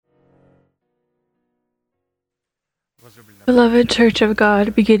Beloved Church of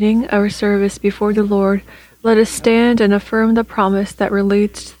God, beginning our service before the Lord, let us stand and affirm the promise that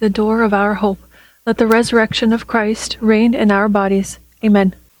relates to the door of our hope. Let the resurrection of Christ reign in our bodies.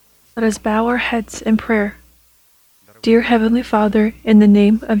 Amen. Let us bow our heads in prayer. Dear Heavenly Father, in the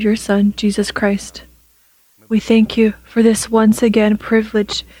name of your Son, Jesus Christ, we thank you for this once again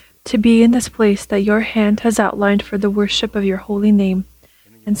privilege to be in this place that your hand has outlined for the worship of your holy name.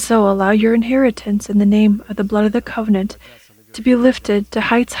 And so allow your inheritance in the name of the blood of the covenant to be lifted to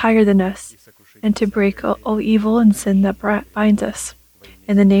heights higher than us, and to break all evil and sin that binds us.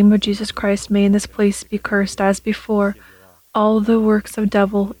 In the name of Jesus Christ, may in this place be cursed as before all the works of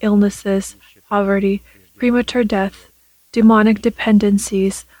devil, illnesses, poverty, premature death, demonic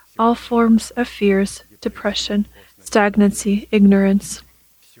dependencies, all forms of fears, depression, stagnancy, ignorance.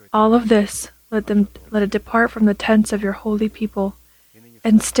 All of this, let it depart from the tents of your holy people.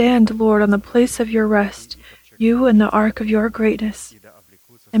 And stand, Lord, on the place of your rest, you in the ark of your greatness.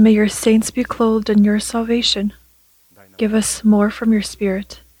 And may your saints be clothed in your salvation. Give us more from your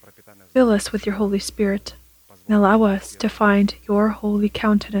Spirit. Fill us with your Holy Spirit, and allow us to find your holy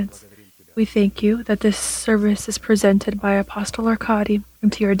countenance. We thank you that this service is presented by Apostle Arkady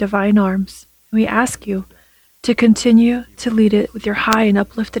into your divine arms. We ask you to continue to lead it with your high and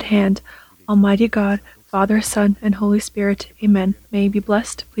uplifted hand, Almighty God, Father, Son, and Holy Spirit. Amen. May you be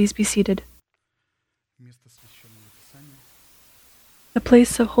blessed. Please be seated. The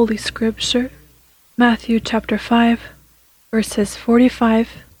place of Holy Scripture, Matthew chapter 5, verses 45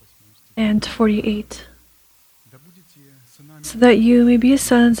 and 48. So that you may be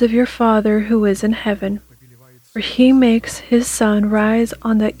sons of your Father who is in heaven, for he makes his sun rise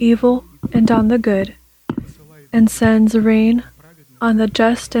on the evil and on the good, and sends rain on the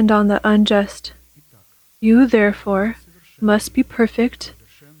just and on the unjust. You, therefore, must be perfect,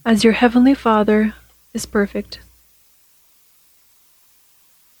 as your heavenly Father is perfect.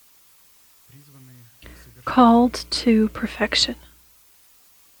 Called to perfection.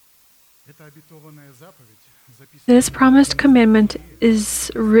 This promised commandment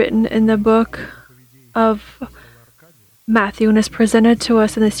is written in the book of Matthew and is presented to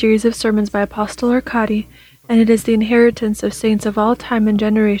us in a series of sermons by Apostle Arkady, and it is the inheritance of saints of all time and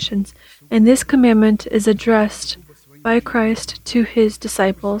generations. And this commandment is addressed by Christ to his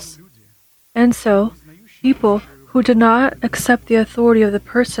disciples. And so, people who do not accept the authority of the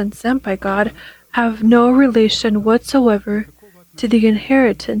person sent by God have no relation whatsoever to the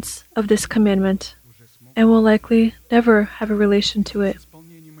inheritance of this commandment, and will likely never have a relation to it.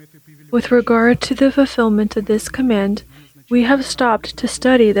 With regard to the fulfillment of this command, we have stopped to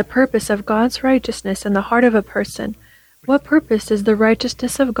study the purpose of God's righteousness in the heart of a person. What purpose is the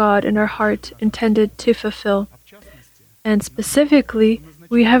righteousness of God in our heart intended to fulfill? And specifically,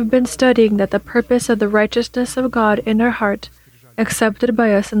 we have been studying that the purpose of the righteousness of God in our heart, accepted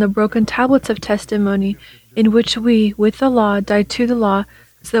by us in the broken tablets of testimony, in which we, with the law, died to the law,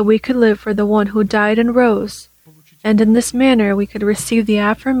 so that we could live for the one who died and rose. And in this manner we could receive the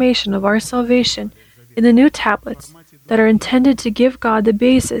affirmation of our salvation in the new tablets that are intended to give God the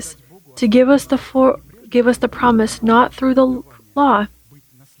basis, to give us the promise not through the law,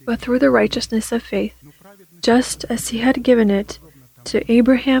 but through the righteousness of faith, just as he had given it to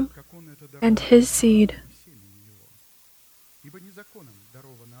Abraham and his seed.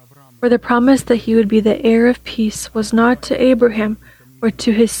 For the promise that he would be the heir of peace was not to Abraham or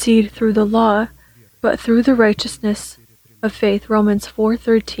to his seed through the law, but through the righteousness of faith. Romans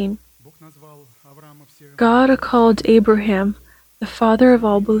 4:13. God called Abraham the father of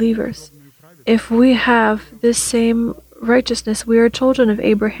all believers. If we have this same righteousness, we are children of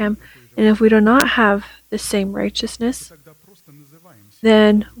Abraham, and if we do not have the same righteousness,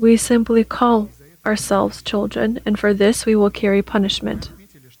 then we simply call ourselves children, and for this we will carry punishment.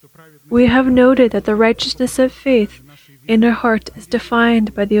 We have noted that the righteousness of faith in our heart is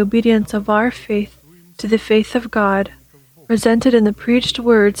defined by the obedience of our faith to the faith of God, presented in the preached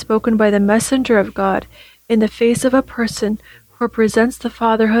word spoken by the messenger of God in the face of a person who represents the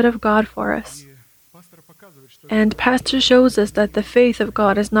fatherhood of God for us. And Pastor shows us that the faith of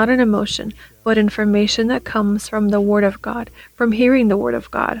God is not an emotion, but information that comes from the Word of God, from hearing the Word of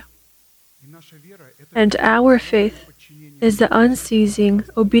God. And our faith is the unceasing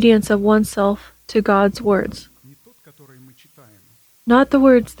obedience of oneself to God's words. Not the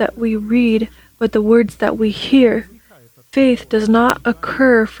words that we read, but the words that we hear. Faith does not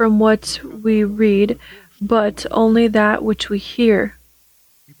occur from what we read, but only that which we hear.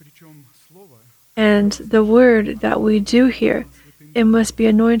 And the word that we do hear, it must be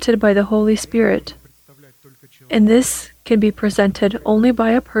anointed by the Holy Spirit. And this can be presented only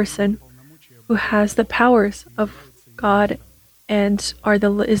by a person who has the powers of God and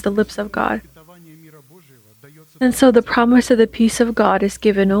is the lips of God. And so the promise of the peace of God is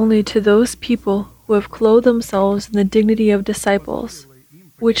given only to those people who have clothed themselves in the dignity of disciples,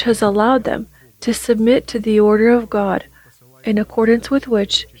 which has allowed them to submit to the order of God, in accordance with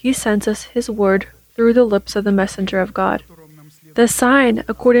which He sends us His word through the lips of the messenger of God. The sign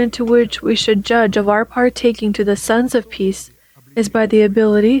according to which we should judge of our partaking to the sons of peace is by the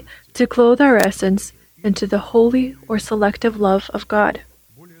ability to clothe our essence into the holy or selective love of God.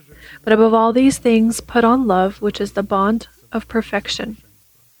 But above all these things, put on love, which is the bond of perfection.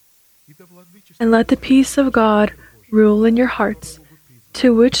 And let the peace of God rule in your hearts,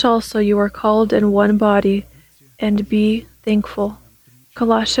 to which also you are called in one body, and be thankful.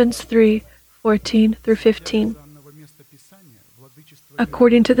 Colossians 3:14 through 15.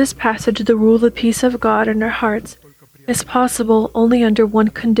 According to this passage, the rule of the peace of God in our hearts is possible only under one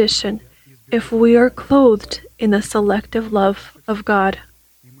condition: if we are clothed in the selective love of God.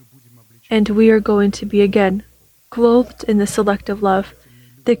 And we are going to be again clothed in the selective love.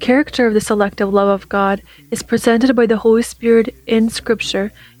 The character of the selective love of God is presented by the Holy Spirit in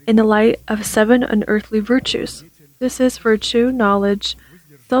Scripture in the light of 7 unearthly virtues. This is virtue, knowledge,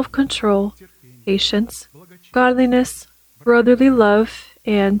 self-control, patience, godliness, brotherly love,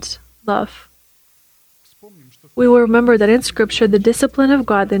 and love. We will remember that in Scripture the discipline of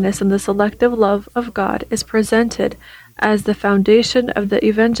godliness and the selective love of God is presented as the foundation of the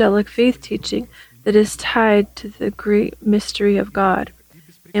evangelic faith teaching that is tied to the great mystery of God.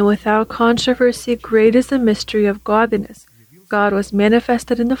 And without controversy, great is the mystery of godliness. God was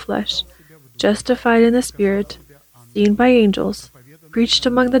manifested in the flesh, justified in the Spirit, seen by angels, preached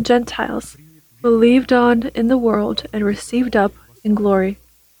among the Gentiles, believed on in the world, and received up in glory.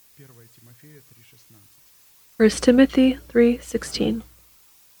 1 Timothy 3:16.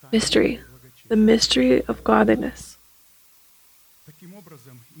 Mystery, the mystery of godliness.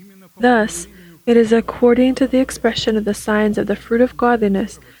 Thus, it is according to the expression of the signs of the fruit of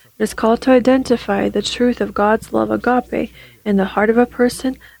godliness that is called to identify the truth of God's love agape in the heart of a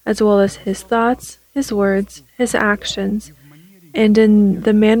person, as well as his thoughts, his words, his actions, and in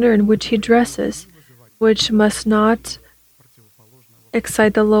the manner in which he dresses, which must not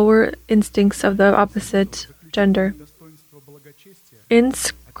excite the lower instincts of the opposite gender. In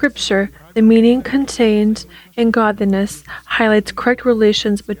Scripture, the meaning contained in godliness highlights correct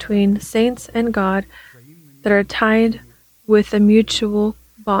relations between saints and God that are tied with the mutual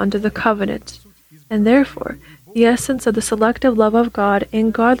bond of the covenant. And therefore, the essence of the selective love of God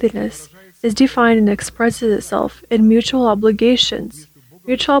in godliness is defined and expresses itself in mutual obligations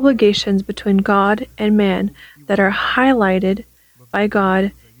between God and man that are highlighted by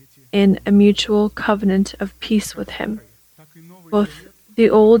God in a mutual covenant of peace with Him. Both the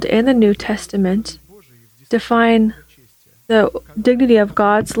Old and the New Testament define the dignity of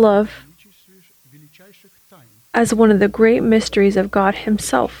God's love as one of the great mysteries of God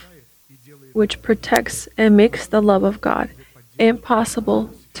Himself, which protects and makes the love of God impossible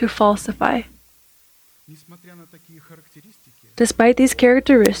to falsify. Despite these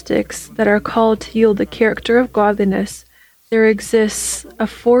characteristics that are called to yield the character of godliness, there exists a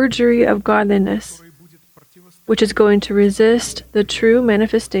forgery of godliness, which is going to resist the true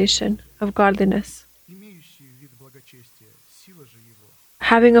manifestation of godliness.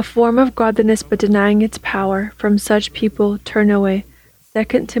 Having a form of godliness but denying its power, from such people turn away.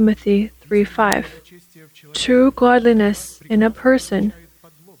 2 Timothy 3:5. True godliness in a person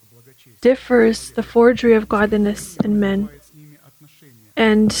differs the forgery of godliness in men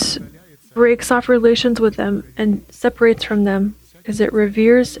and breaks off relations with them and separates from them, because it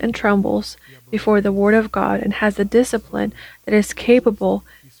reveres and trembles before the Word of God and has a discipline that is capable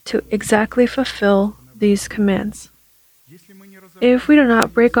to exactly fulfill these commands. If we do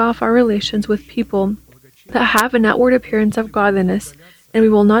not break off our relations with people that have an outward appearance of godliness, and we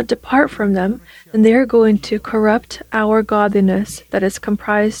will not depart from them, then they are going to corrupt our godliness that is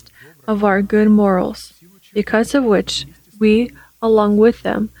comprised of our good morals, because of which we, along with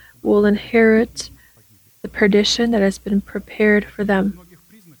them, will inherit the perdition that has been prepared for them.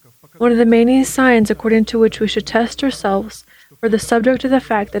 One of the many signs according to which we should test ourselves for the subject of the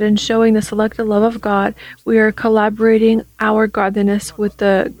fact that in showing the selected love of God, we are collaborating our godliness with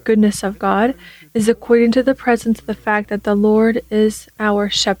the goodness of God, is according to the presence of the fact that the Lord is our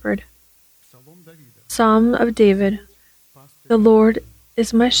shepherd. Psalm of David. The Lord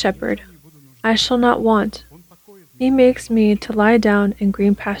is my shepherd, I shall not want. He makes me to lie down in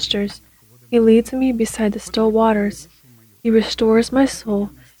green pastures. He leads me beside the still waters. He restores my soul.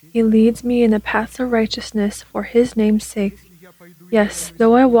 He leads me in the paths of righteousness for His name's sake. Yes,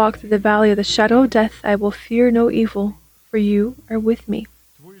 though I walk through the valley of the shadow of death, I will fear no evil, for you are with me.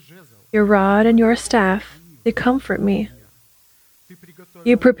 Your rod and your staff, they comfort me.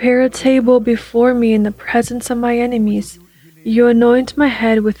 You prepare a table before me in the presence of my enemies. You anoint my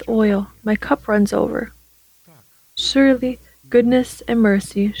head with oil, my cup runs over. Surely goodness and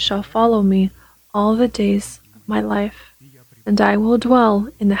mercy shall follow me all the days of my life, and I will dwell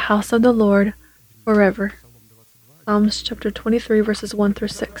in the house of the Lord forever. Psalms chapter 23, verses 1 through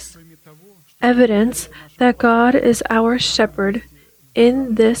 6. Evidence that God is our shepherd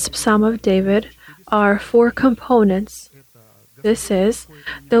in this Psalm of David are 4 components. This is,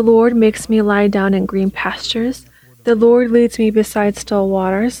 the Lord makes me lie down in green pastures. The Lord leads me beside still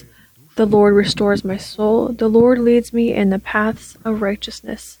waters. The Lord restores my soul. The Lord leads me in the paths of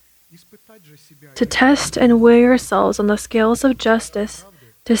righteousness. To test and weigh ourselves on the scales of justice,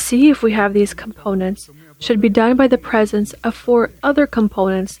 to see if we have these components, should be done by the presence of 4 other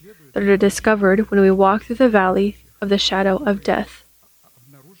components that are discovered when we walk through the valley of the shadow of death.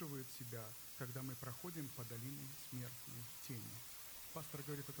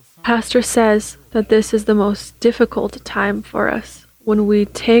 Pastor says that this is the most difficult time for us when we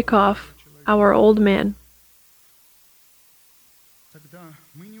take off our old man.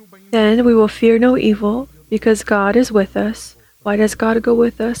 Then we will fear no evil because God is with us. Why does God go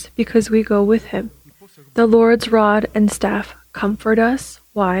with us? Because we go with Him. The Lord's rod and staff comfort us.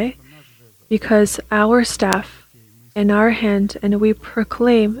 Why? Because our staff in our hand, and we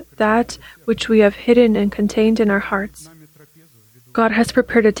proclaim that which we have hidden and contained in our hearts. God has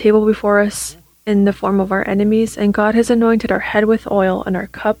prepared a table before us in the form of our enemies, and God has anointed our head with oil, and our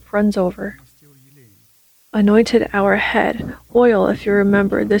cup runs over. Anointed our head. Oil, if you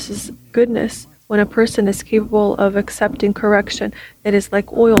remember, this is goodness. When a person is capable of accepting correction, it is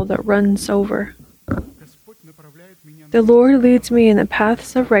like oil that runs over. The Lord leads me in the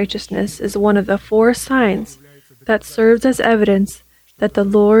paths of righteousness is one of the 4 signs that serves as evidence that the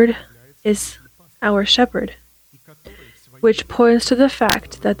Lord is our shepherd, which points to the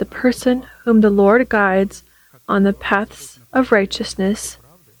fact that the person whom the Lord guides on the paths of righteousness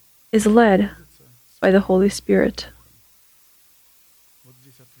is led by the Holy Spirit.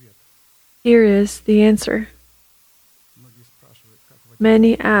 Here is the answer.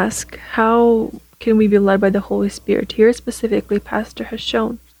 Many ask, how can we be led by the Holy Spirit? Here specifically, Pastor has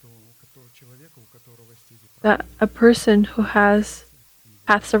shown that a person who has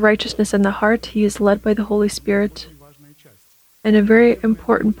paths of righteousness in the heart, he is led by the Holy Spirit. And a very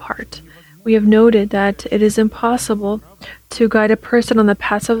important part, we have noted that it is impossible to guide a person on the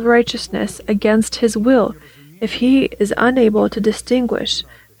paths of righteousness against his will if he is unable to distinguish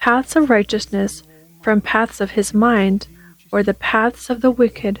paths of righteousness from paths of his mind, or the paths of the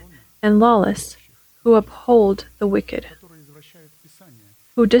wicked and lawless who uphold the wicked,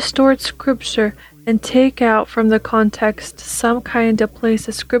 who distort Scripture and take out from the context some kind of place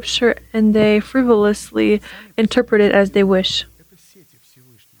of Scripture, and they frivolously interpret it as they wish.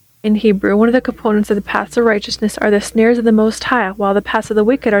 In Hebrew, one of the components of the paths of righteousness are the snares of the Most High, while the paths of the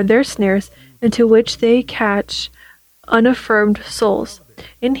wicked are their snares, into which they catch unaffirmed souls.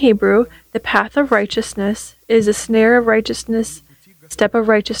 In Hebrew, the path of righteousness is a snare of righteousness, step of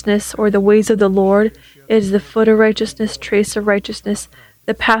righteousness, or the ways of the Lord. It is the foot of righteousness, trace of righteousness,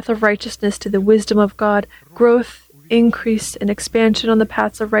 the path of righteousness to the wisdom of God, growth, increase, and expansion on the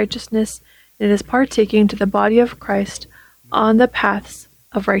paths of righteousness. It is partaking to the body of Christ on the paths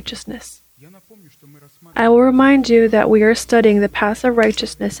of righteousness. I will remind you that we are studying the paths of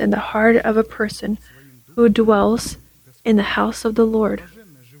righteousness in the heart of a person who dwells in the house of the Lord.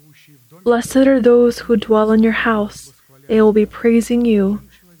 Blessed are those who dwell in your house. They will be praising you.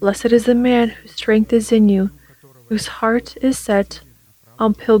 Blessed is the man whose strength is in you, whose heart is set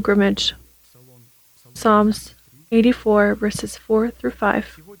on pilgrimage. Psalms 84, verses 4 through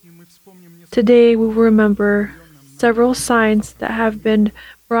 5. Today we will remember several signs that have been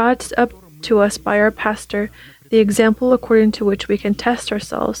brought up to us by our pastor, the example according to which we can test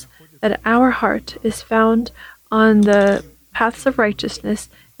ourselves that our heart is found on the paths of righteousness,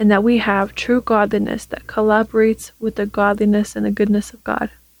 and that we have true godliness that collaborates with the godliness and the goodness of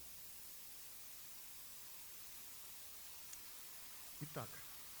God.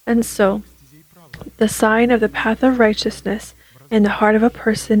 And so, the sign of the path of righteousness in the heart of a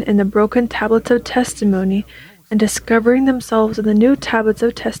person in the broken tablets of testimony, and discovering themselves in the new tablets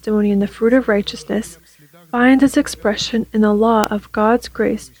of testimony in the fruit of righteousness, finds its expression in the law of God's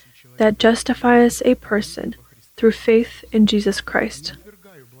grace that justifies a person through faith in Jesus Christ.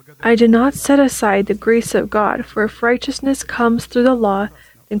 I do not set aside the grace of God, for if righteousness comes through the law,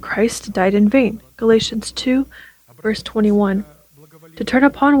 then Christ died in vain. Galatians 2, verse 21. to turn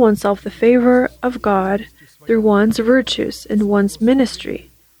upon oneself the favor of God through one's virtues and one's ministry,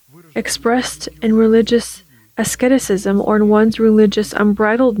 expressed in religious asceticism or in one's religious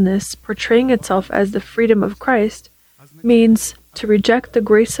unbridledness portraying itself as the freedom of Christ, means to reject the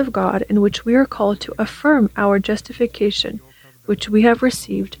grace of God in which we are called to affirm our justification, which we have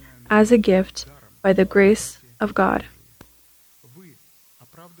received as a gift by the grace of God.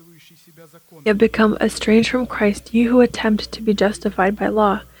 You have become estranged from Christ, you who attempt to be justified by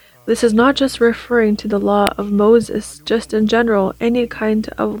law. This is not just referring to the law of Moses, just in general, any kind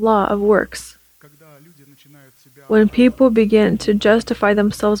of law of works. When people begin to justify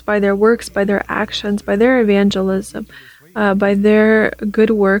themselves by their works, by their actions, by their evangelism, by their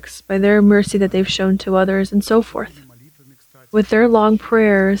good works, by their mercy that they've shown to others, and so forth, with their long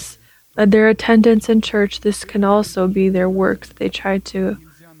prayers, their attendance in church, this can also be their works they try to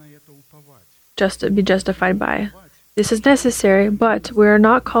be justified by. This is necessary, but we are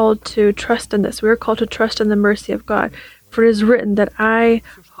not called to trust in this. We are called to trust in the mercy of God. For it is written that I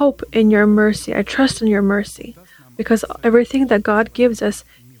hope in your mercy, I trust in your mercy. Because everything that God gives us,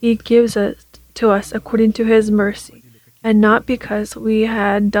 He gives it to us according to His mercy. And not because we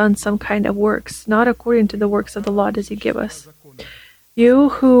had done some kind of works. Not according to the works of the law does He give us. You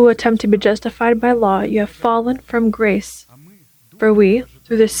who attempt to be justified by law, you have fallen from grace. For we,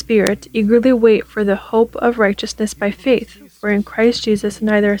 through the Spirit, eagerly wait for the hope of righteousness by faith. For in Christ Jesus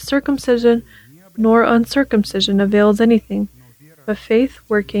neither circumcision nor uncircumcision avails anything, but faith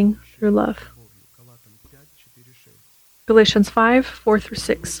working through love. Galatians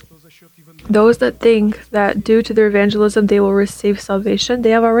 5:4-6. Those that think that due to their evangelism they will receive salvation,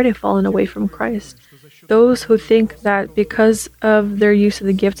 they have already fallen away from Christ. Those who think that because of their use of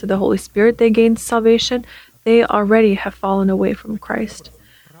the gifts of the Holy Spirit they gain salvation, they already have fallen away from Christ.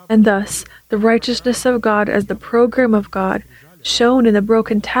 And thus, the righteousness of God as the program of God, shown in the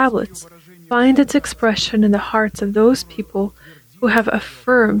broken tablets, finds its expression in the hearts of those people who have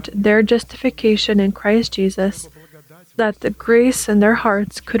affirmed their justification in Christ Jesus, that the grace in their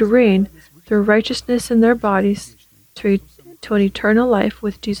hearts could reign through righteousness in their bodies to an eternal life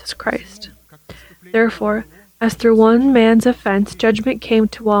with Jesus Christ. Therefore, as through one man's offense judgment came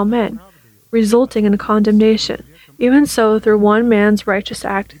to all men, resulting in condemnation, even so through one man's righteous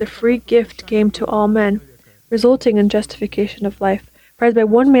act the free gift came to all men, resulting in justification of life. For as by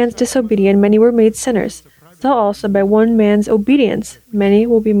one man's disobedience many were made sinners, so also by one man's obedience many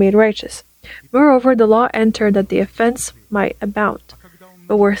will be made righteous. Moreover, the law entered that the offense might abound.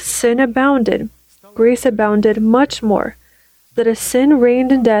 But where sin abounded, grace abounded much more. That as sin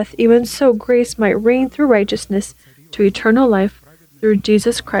reigned in death, even so grace might reign through righteousness to eternal life through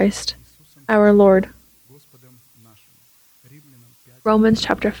Jesus Christ, our Lord. Romans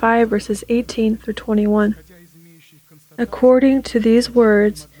chapter 5, verses 18-21. According to these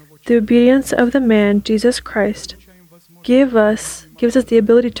words, the obedience of the man, Jesus Christ, gives us the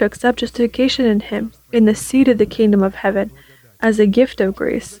ability to accept justification in Him, in the seed of the kingdom of heaven, as a gift of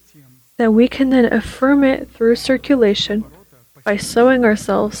grace, that we can then affirm it through circulation by sowing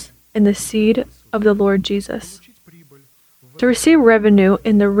ourselves in the seed of the Lord Jesus. To receive revenue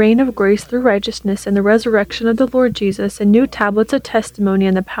in the reign of grace through righteousness and the resurrection of the Lord Jesus and new tablets of testimony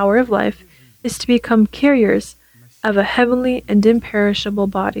and the power of life is to become carriers of a heavenly and imperishable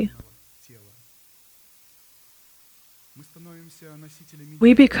body.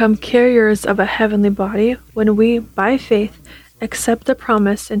 We become carriers of a heavenly body when we, by faith, accept the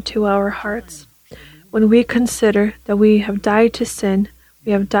promise into our hearts. When we consider that we have died to sin,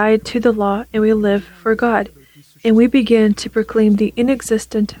 we have died to the law, and we live for God, and we begin to proclaim the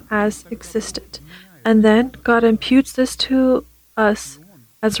inexistent as existent. And then God imputes this to us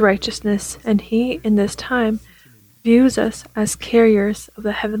as righteousness, and He, in this time, views us as carriers of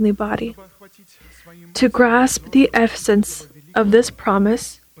the heavenly body. To grasp the essence of this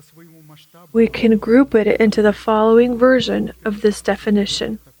promise, we can group it into the following version of this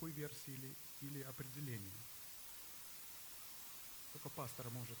definition.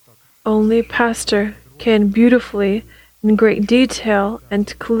 Only pastor can beautifully, in great detail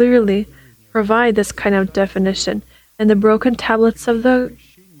and clearly provide this kind of definition. In the broken tablets of the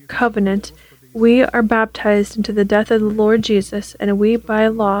covenant, we are baptized into the death of the Lord Jesus, and we, by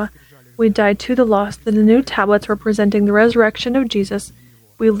law, we died to the law, so that the new tablets representing the resurrection of Jesus,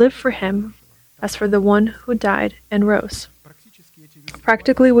 we live for Him, as for the one who died and rose.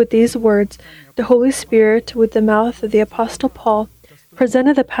 Practically with these words, the Holy Spirit, with the mouth of the Apostle Paul,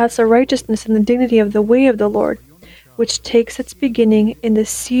 presented the paths of righteousness and the dignity of the way of the Lord, which takes its beginning in the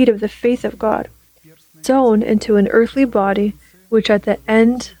seed of the faith of God, sown into an earthly body, which at the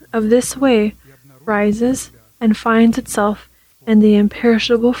end of this way rises and finds itself and the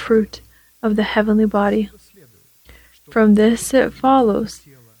imperishable fruit of the heavenly body. From this it follows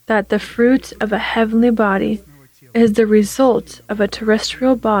that the fruit of a heavenly body is the result of a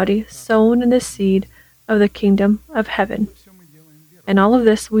terrestrial body sown in the seed of the kingdom of heaven. And all of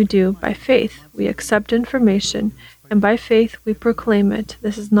this we do by faith. We accept information, and by faith we proclaim it.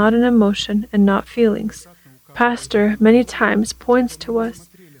 This is not an emotion and not feelings. Pastor many times points to us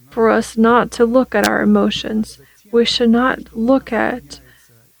for us not to look at our emotions. We should not look at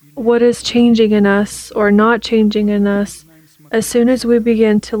what is changing in us or not changing in us. As soon as we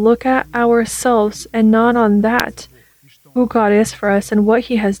begin to look at ourselves and not on that, who God is for us and what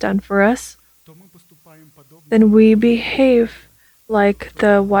He has done for us, then we behave like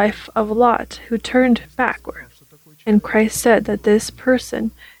the wife of Lot who turned backward. And Christ said that this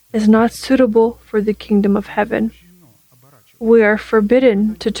person is not suitable for the kingdom of heaven. We are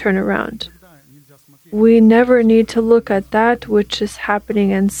forbidden to turn around. We never need to look at that which is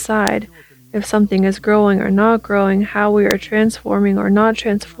happening inside, if something is growing or not growing, how we are transforming or not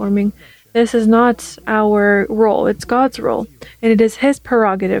transforming. This is not our role, it's God's role, and it is His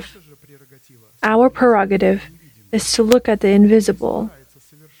prerogative. Our prerogative is to look at the invisible.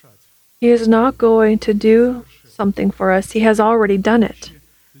 He is not going to do something for us. He has already done it.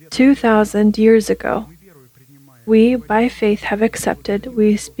 2,000 years ago, we, by faith, have accepted.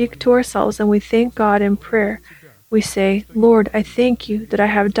 We speak to ourselves and we thank God in prayer. We say, Lord, I thank you that I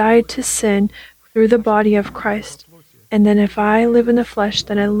have died to sin through the body of Christ. And then if I live in the flesh,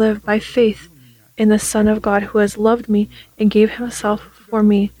 then I live by faith in the Son of God who has loved me and gave Himself for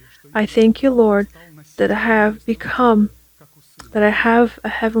me. I thank you, Lord, that I have a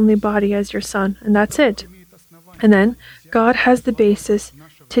heavenly body as your son. And that's it. And then God has the basis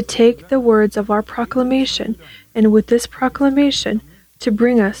to take the words of our proclamation, and with this proclamation, to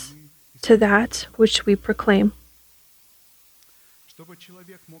bring us to that which we proclaim.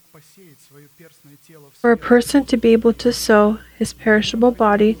 For a person to be able to sow his perishable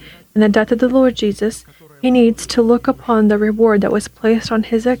body in the death of the Lord Jesus, he needs to look upon the reward that was placed on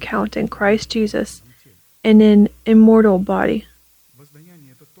his account in Christ Jesus in an immortal body.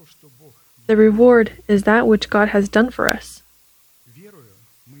 The reward is that which God has done for us.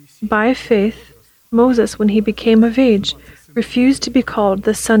 By faith, Moses, when he became of age, refused to be called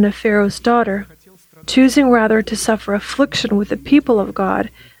the son of Pharaoh's daughter, choosing rather to suffer affliction with the people of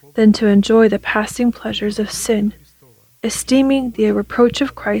God than to enjoy the passing pleasures of sin, esteeming the reproach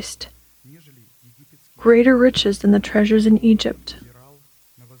of Christ greater riches than the treasures in Egypt.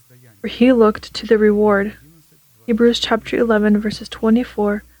 For he looked to the reward. Hebrews chapter 11, verses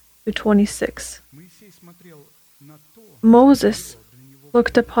 24 through 26. Moses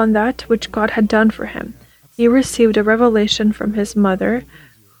looked upon that which God had done for him. He received a revelation from his mother,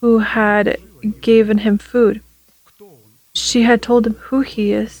 who had given him food. She had told him who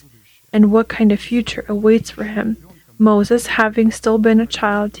he is and what kind of future awaits for him. Moses, having still been a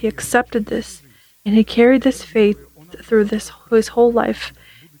child, he accepted this, and he carried this faith through his whole life.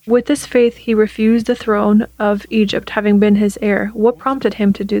 With this faith, he refused the throne of Egypt, having been his heir. What prompted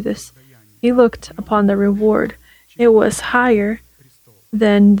him to do this? He looked upon the reward. It was higher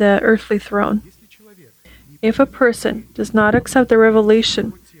than the earthly throne. If a person does not accept the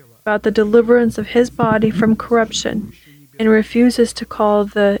revelation about the deliverance of his body from corruption and refuses to call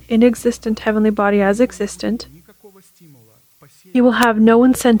the inexistent heavenly body as existent, he will have no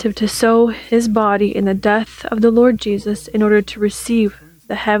incentive to sow his body in the death of the Lord Jesus in order to receive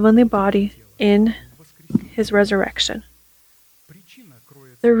the heavenly body in his resurrection.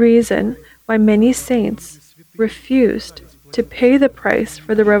 The reason why many saints refused to pay the price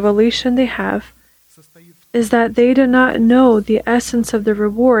for the revelation they have is that they do not know the essence of the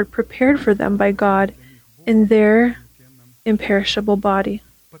reward prepared for them by God in their imperishable body.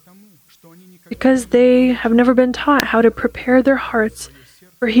 Because they have never been taught how to prepare their hearts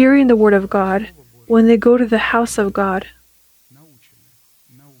for hearing the word of God when they go to the house of God.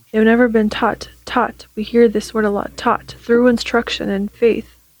 They've never been taught. We hear this word a lot, taught, through instruction and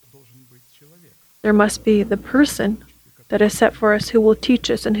faith. There must be the person that is set for us who will teach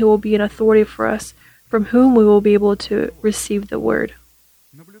us and who will be an authority for us, from whom we will be able to receive the word.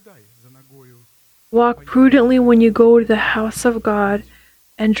 Walk prudently when you go to the house of God,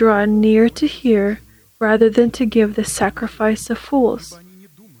 and draw near to hear, rather than to give the sacrifice of fools,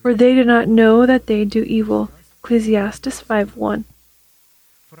 for they do not know that they do evil. Ecclesiastes 5:1.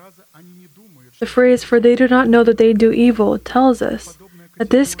 The phrase, "for they do not know that they do evil," tells us that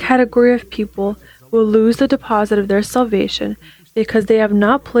this category of people will lose the deposit of their salvation because they have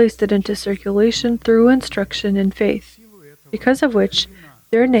not placed it into circulation through instruction and faith, because of which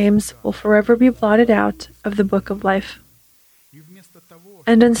their names will forever be blotted out of the book of life.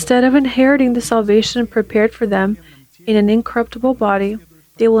 And instead of inheriting the salvation prepared for them in an incorruptible body,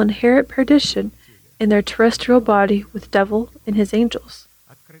 they will inherit perdition in their terrestrial body with devil and his angels.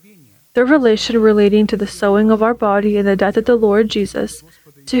 The relation relating to the sowing of our body in the death of the Lord Jesus,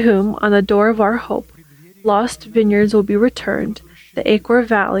 to whom, on the door of our hope, lost vineyards will be returned, the Achor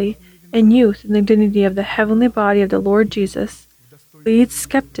Valley, and youth in the dignity of the heavenly body of the Lord Jesus, leads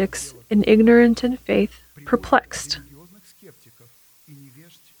skeptics in ignorant in faith, perplexed.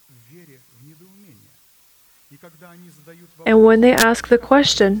 And when they ask the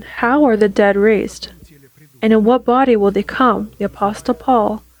question, how are the dead raised? And in what body will they come? The Apostle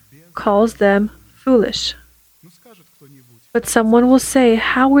Paul calls them foolish. But someone will say,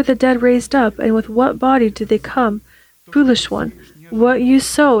 how were the dead raised up, and with what body did they come? Foolish one, what you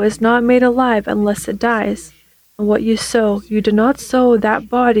sow is not made alive unless it dies. And what you sow, you do not sow that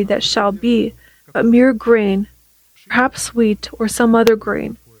body that shall be, but mere grain, perhaps wheat or some other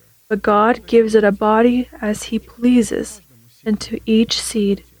grain. But God gives it a body as He pleases, and to each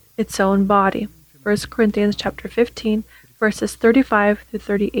seed its own body. 1 Corinthians chapter 15, verses 35 to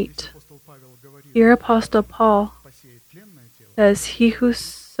 38. Here Apostle Paul says, he who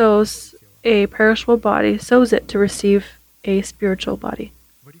sows a perishable body sows it to receive a spiritual body.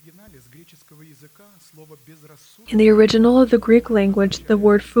 In the original of the Greek language, the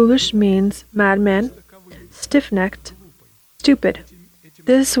word foolish means madman, stiff-necked, stupid.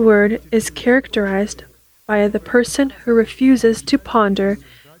 This word is characterized by the person who refuses to ponder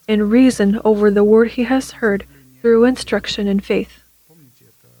and reason over the word he has heard through instruction and faith.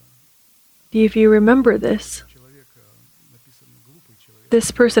 If you remember this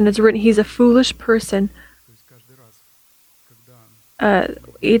person is written, he's a foolish person.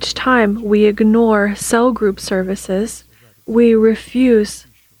 Each time we ignore cell group services, we refuse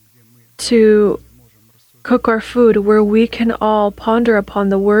to cook our food where we can all ponder upon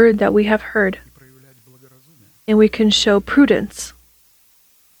the word that we have heard, and we can show prudence.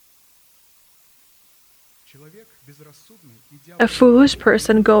 A foolish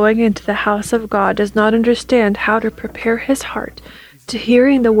person going into the house of God does not understand how to prepare his heart to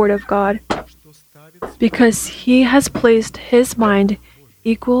hearing the word of God, because he has placed his mind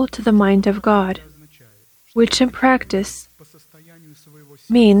equal to the mind of God, which in practice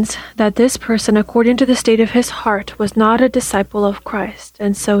means that this person, according to the state of his heart, was not a disciple of Christ,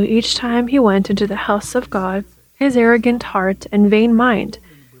 and so each time he went into the house of God, his arrogant heart and vain mind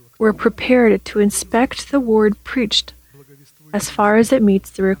were prepared to inspect the word preached as far as it meets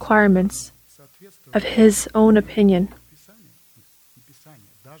the requirements of his own opinion.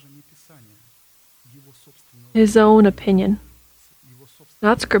 His own opinion.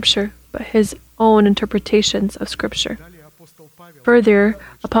 Not Scripture, but his own interpretations of Scripture. Further,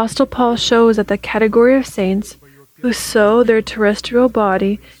 Apostle Paul shows that the category of saints who sow their terrestrial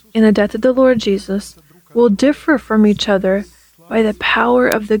body in the death of the Lord Jesus will differ from each other by the power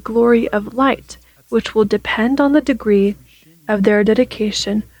of the glory of light, which will depend on the degree of their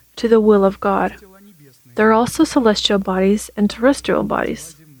dedication to the will of God. There are also celestial bodies and terrestrial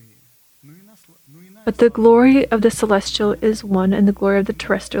bodies. But the glory of the celestial is one, and the glory of the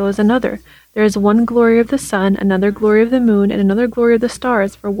terrestrial is another. There is one glory of the sun, another glory of the moon, and another glory of the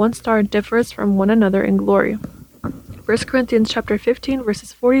stars, for one star differs from one another in glory. 1 Corinthians chapter 15,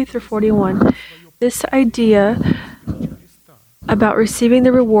 verses 40 through 41. This idea about receiving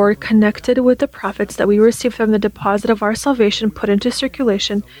the reward connected with the profits that we receive from the deposit of our salvation put into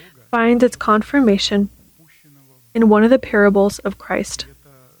circulation finds its confirmation in one of the parables of Christ.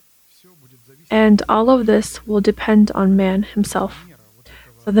 And all of this will depend on man himself.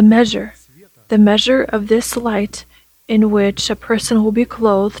 So the measure of this light in which a person will be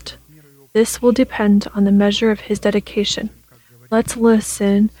clothed, this will depend on the measure of his dedication. Let's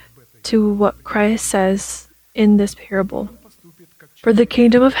listen to what Christ says in this parable. For the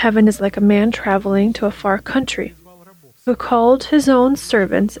kingdom of heaven is like a man traveling to a far country, who called his own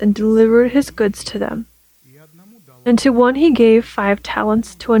servants and delivered his goods to them. And to one he gave 5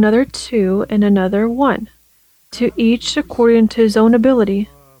 talents, to another 2, and another 1, to each according to his own ability,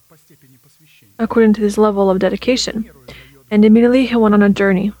 according to his level of dedication. And immediately he went on a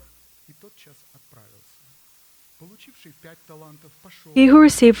journey. He who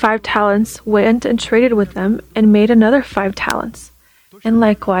received 5 talents went and traded with them, and made another 5 talents. And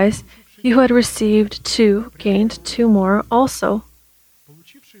likewise, he who had received 2 gained 2 more also.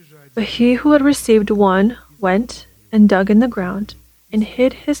 But he who had received 1 went and dug in the ground, and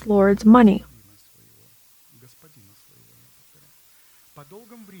hid his Lord's money.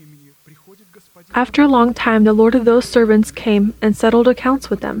 After a long time, the Lord of those servants came and settled accounts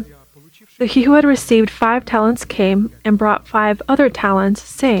with them. So he who had received 5 talents came and brought 5 other talents,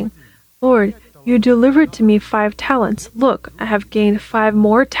 saying, Lord, you delivered to me 5 talents. Look, I have gained 5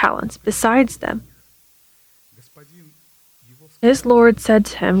 more talents besides them. His Lord said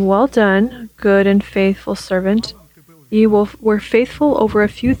to him, Well done, good and faithful servant. You were faithful over a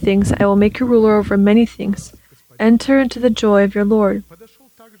few things. I will make you ruler over many things. Enter into the joy of your Lord.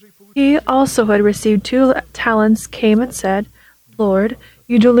 He also who had received 2 talents came and said, Lord,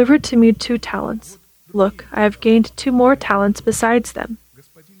 you delivered to me 2 talents. Look, I have gained 2 more talents besides them.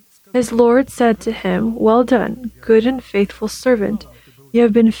 His Lord said to him, Well done, good and faithful servant. You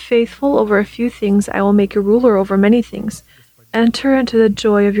have been faithful over a few things. I will make you ruler over many things. Enter into the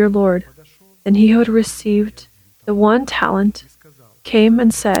joy of your Lord. Then he who had received the 1 talent came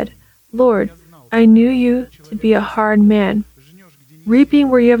and said, Lord, I knew you to be a hard man, reaping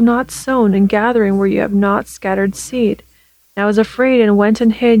where you have not sown and gathering where you have not scattered seed. And I was afraid and went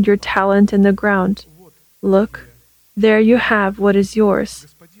and hid your talent in the ground. Look, there you have what is yours.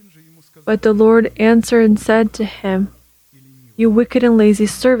 But the Lord answered and said to him, You wicked and lazy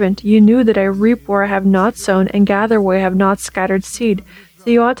servant, you knew that I reap where I have not sown and gather where I have not scattered seed. So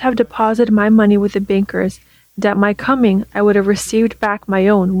you ought to have deposited my money with the bankers, and at my coming I would have received back my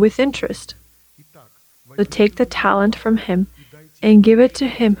own with interest. So take the talent from him and give it to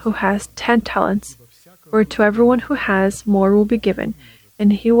him who has 10 talents. For to everyone who has, more will be given,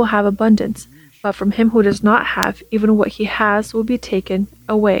 and he will have abundance. But from him who does not have, even what he has will be taken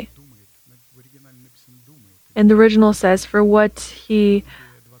away. And the original says, for what he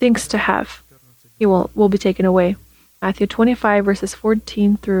thinks to have, he will be taken away. Matthew 25, verses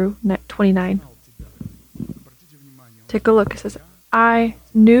 14 through 29. Take a look. It says, I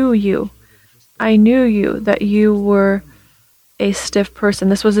knew you. I knew you that you were a stiff person.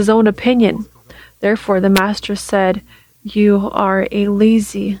 This was his own opinion. Therefore, the master said, You are a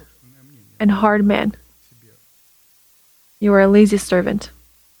lazy and hard man. You are a lazy servant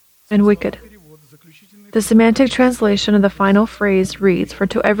and wicked. The semantic translation of the final phrase reads, For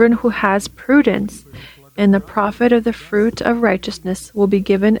to everyone who has prudence, and the profit of the fruit of righteousness will be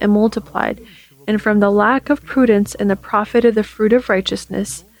given and multiplied, and from the lack of prudence and the profit of the fruit of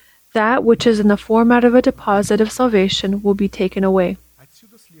righteousness, that which is in the format of a deposit of salvation will be taken away.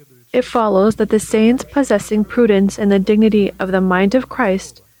 It follows that the saints possessing prudence and the dignity of the mind of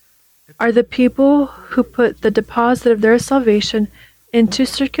Christ are the people who put the deposit of their salvation into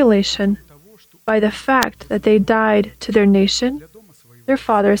circulation by the fact that they died to their nation, their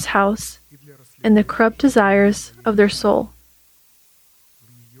father's house, and the corrupt desires of their soul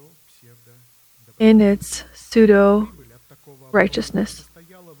in its pseudo-righteousness.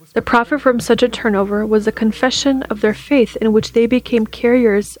 The profit from such a turnover was a confession of their faith in which they became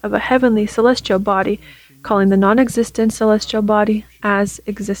carriers of a heavenly celestial body, calling the non-existent celestial body as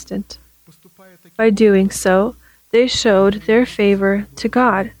existent. By doing so, they showed their favor to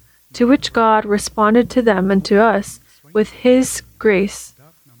God, to which God responded to them and to us with His grace,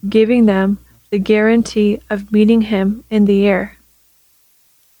 giving them the guarantee of meeting Him in the air.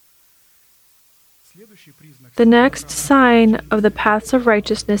 The next sign of the paths of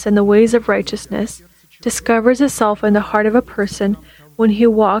righteousness and the ways of righteousness discovers itself in the heart of a person when he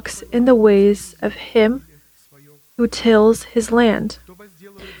walks in the ways of him who tills his land.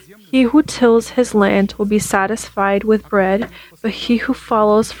 He who tills his land will be satisfied with bread, but he who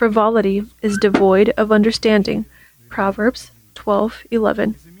follows frivolity is devoid of understanding. Proverbs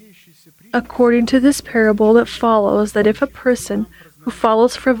 12:11. According to this parable, it follows that if a person who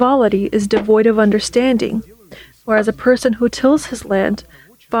follows frivolity is devoid of understanding, whereas a person who tills his land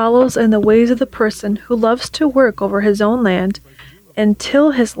follows in the ways of the person who loves to work over his own land and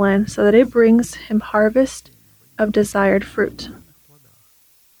till his land so that it brings him harvest of desired fruit.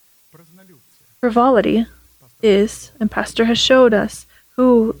 Frivolity is, and Pastor has showed us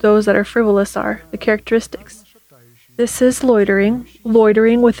who those that are frivolous are, the characteristics. This is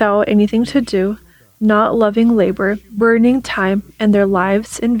loitering without anything to do, not loving labor, burning time and their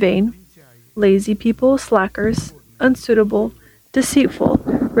lives in vain, lazy people, slackers, unsuitable, deceitful,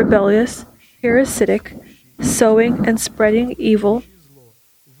 rebellious, parasitic, sowing and spreading evil,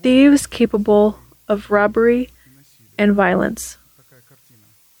 thieves capable of robbery and violence.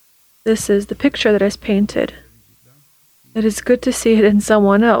 This is the picture that is painted. It is good to see it in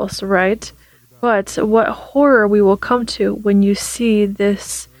someone else, right? But what horror we will come to when you see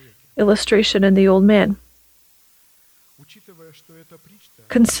this illustration in the old man.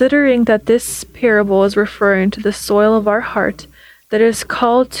 Considering that this parable is referring to the soil of our heart that is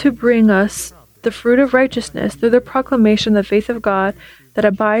called to bring us the fruit of righteousness through the proclamation of the faith of God that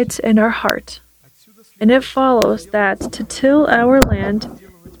abides in our heart. And it follows that to till our land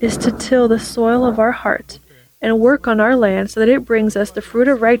is to till the soil of our heart and work on our land so that it brings us the fruit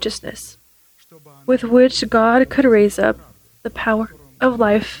of righteousness, with which God could raise up the power of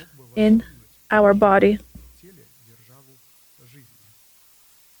life in our body.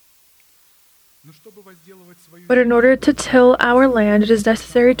 But in order to till our land, it is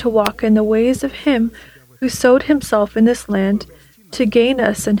necessary to walk in the ways of Him who sowed Himself in this land to gain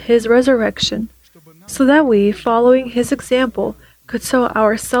us in His resurrection, so that we, following His example, could sow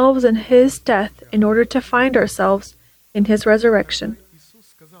ourselves in His death in order to find ourselves in His resurrection.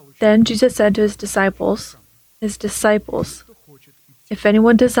 Then Jesus said to His disciples, "If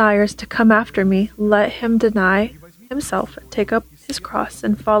anyone desires to come after me, let him deny himself, take up his cross,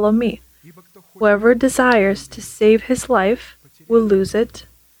 and follow me. Whoever desires to save his life will lose it,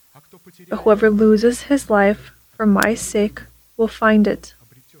 but whoever loses his life for my sake will find it.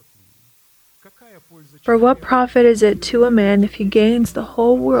 For what profit is it to a man if he gains the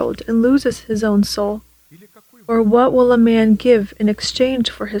whole world and loses his own soul? Or what will a man give in exchange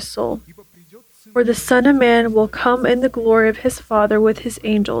for his soul? For the Son of Man will come in the glory of his Father with his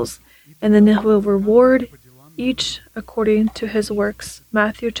angels, and then he will reward each according to his works."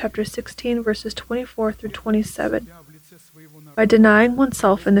 Matthew chapter 16, verses 24 through 27. By denying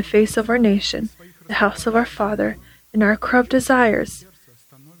oneself in the face of our nation, the house of our Father, and our corrupt desires,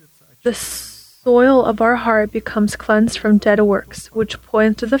 the soil of our heart becomes cleansed from dead works, which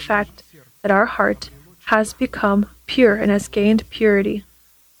points to the fact that our heart has become pure and has gained purity.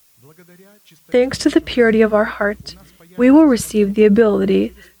 Thanks to the purity of our heart, we will receive the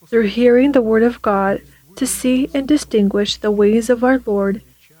ability, through hearing the Word of God, to see and distinguish the ways of our Lord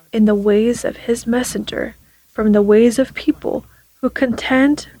and the ways of His messenger from the ways of people who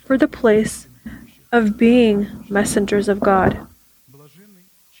contend for the place of being messengers of God.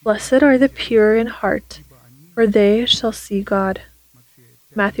 Blessed are the pure in heart, for they shall see God.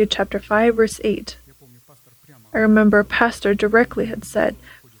 Matthew chapter 5, verse 8. I remember a pastor directly had said,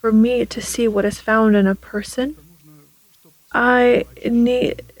 for me to see what is found in a person, I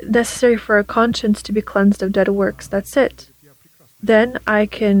need necessary for a conscience to be cleansed of dead works. That's it. Then I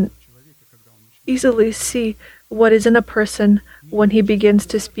can easily see what is in a person when he begins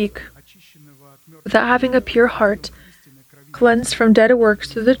to speak. Without having a pure heart, cleansed from dead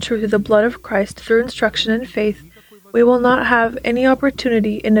works through the truth of the blood of Christ, through instruction and faith, we will not have any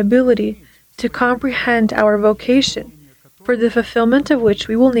opportunity and ability to comprehend our vocation, for the fulfillment of which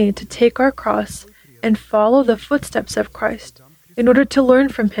we will need to take our cross and follow the footsteps of Christ, in order to learn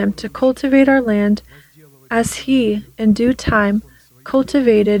from Him to cultivate our land as He, in due time,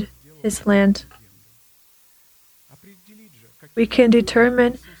 cultivated His land. We can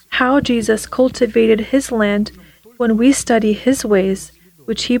determine how Jesus cultivated His land when we study His ways,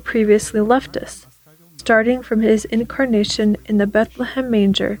 which He previously left us, starting from His incarnation in the Bethlehem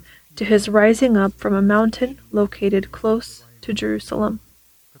manger to His rising up from a mountain located close to Jerusalem,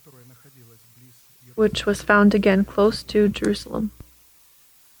 which was found again close to Jerusalem.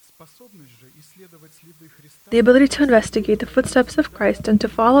 The ability to investigate the footsteps of Christ and to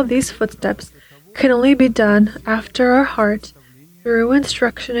follow these footsteps can only be done after our heart, through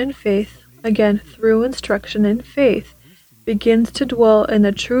instruction in faith, begins to dwell in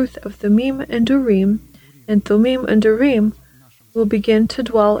the truth of Thummim and Urim, and Thummim and Urim will begin to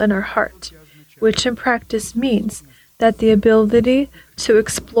dwell in our heart, which in practice means that the ability to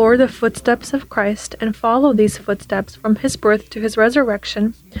explore the footsteps of Christ and follow these footsteps from His birth to His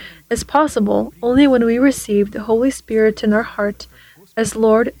resurrection is possible only when we receive the Holy Spirit in our heart as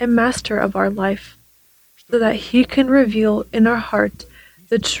Lord and Master of our life, so that He can reveal in our heart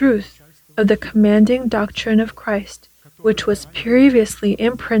the truth of the commanding doctrine of Christ, which was previously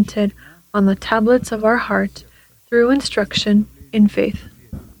imprinted on the tablets of our heart through instruction in faith.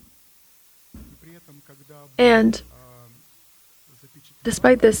 And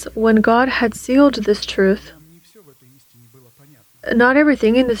despite this, when God had sealed this truth, not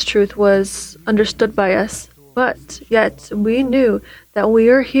everything in this truth was understood by us, but yet we knew that we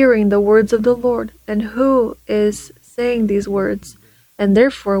are hearing the words of the Lord, and who is saying these words, and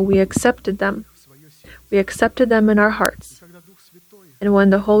therefore we accepted them. We accepted them in our hearts. And when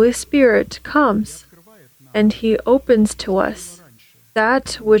the Holy Spirit comes, and He opens to us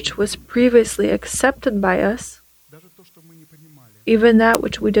that which was previously accepted by us, even that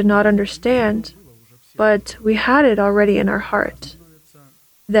which we did not understand, but we had it already in our heart,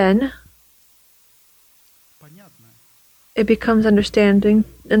 then it becomes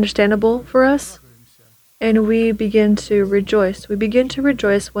understandable for us, and we begin to rejoice. We begin to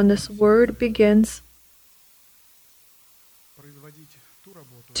rejoice when this word begins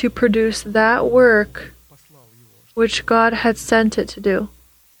to produce that work which God had sent it to do.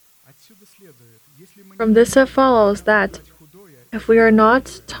 From this it follows that if we are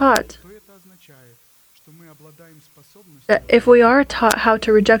not taught if we are taught how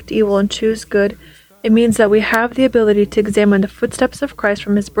to reject evil and choose good, it means that we have the ability to examine the footsteps of Christ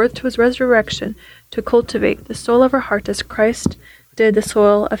from his birth to his resurrection, to cultivate the soul of our heart as Christ did the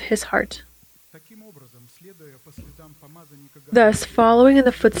soil of his heart. Thus, following in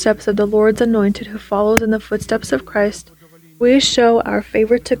the footsteps of the Lord's anointed who follows in the footsteps of Christ, we show our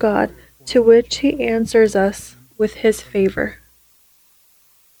favor to God, to which he answers us with his favor.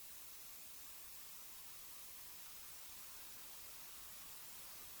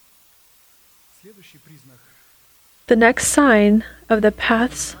 The next sign of the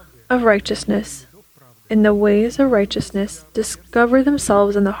paths of righteousness in the ways of righteousness discover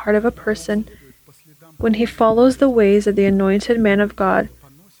themselves in the heart of a person when he follows the ways of the anointed man of God,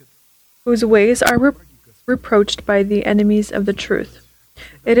 whose ways are reproached by the enemies of the truth.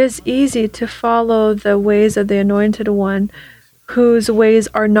 It is easy to follow the ways of the anointed one, whose ways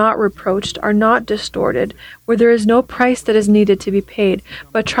are not reproached, are not distorted, where there is no price that is needed to be paid,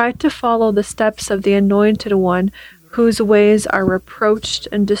 but try to follow the steps of the anointed one, whose ways are reproached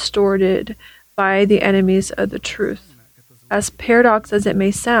and distorted by the enemies of the truth. As paradox as it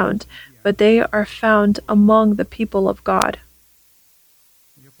may sound, but they are found among the people of God.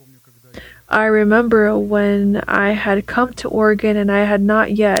 I remember when I had come to Oregon and I had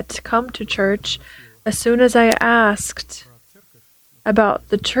not yet come to church, as soon as I asked about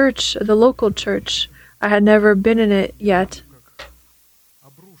the church, the local church, I had never been in it yet.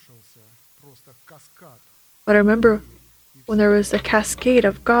 But I remember when there was a cascade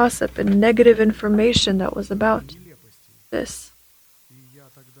of gossip and negative information that was about this,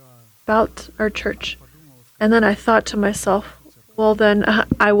 about our church. And then I thought to myself, well then,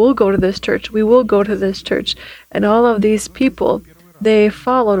 I will go to this church. We will go to this church. And all of these people, they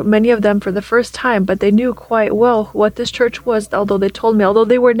followed, many of them for the first time, but they knew quite well what this church was, although they told me, although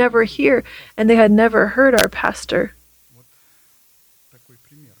they were never here and they had never heard our pastor.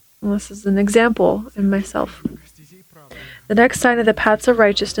 And this is an example in myself. The next sign of the paths of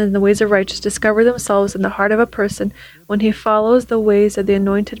righteousness and the ways of righteousness discover themselves in the heart of a person when he follows the ways of the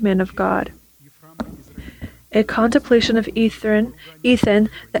anointed man of God. A contemplation of Ethan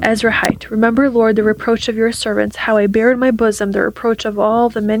the Ezrahite. Remember, Lord, the reproach of your servants, how I bear in my bosom the reproach of all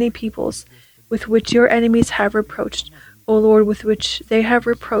the many peoples with which your enemies have reproached, O Lord, with which they have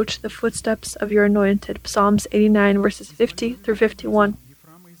reproached the footsteps of your anointed. Psalms 89, verses 50 through 51.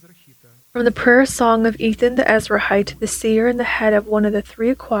 From the prayer song of Ethan the Ezrahite, the seer and the head of one of the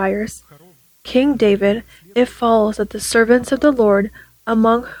three choirs, King David, it follows that the servants of the Lord,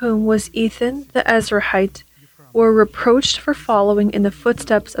 among whom was Ethan the Ezrahite, were reproached for following in the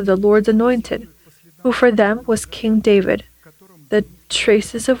footsteps of the Lord's anointed, who for them was King David, the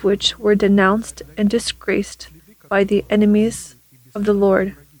traces of which were denounced and disgraced by the enemies of the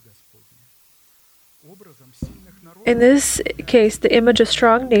Lord. In this case, the image of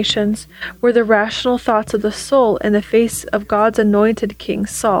strong nations were the rational thoughts of the soul in the face of God's anointed King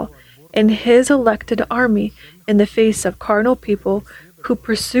Saul, and his elected army in the face of carnal people who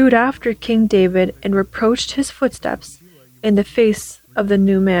pursued after King David and reproached his footsteps in the face of the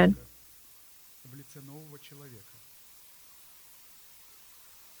new man.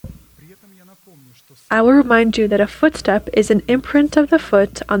 I will remind you that a footstep is an imprint of the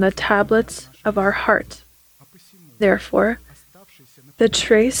foot on the tablets of our heart. Therefore, the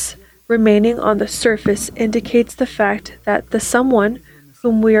trace remaining on the surface indicates the fact that the someone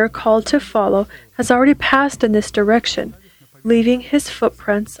whom we are called to follow has already passed in this direction, leaving his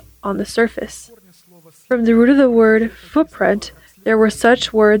footprints on the surface. From the root of the word footprint, there were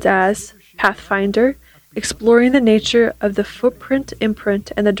such words as pathfinder, exploring the nature of the footprint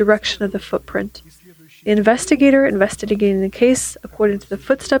imprint and the direction of the footprint. The investigator investigating the case according to the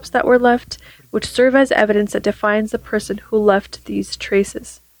footsteps that were left, which serve as evidence that defines the person who left these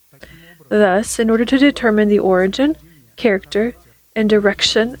traces. Thus, in order to determine the origin, character, and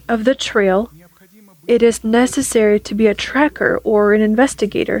direction of the trail, it is necessary to be a tracker or an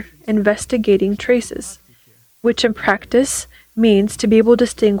investigator, investigating traces, which in practice means to be able to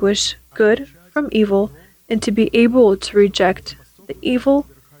distinguish good from evil and to be able to reject the evil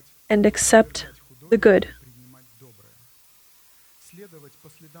and accept the good.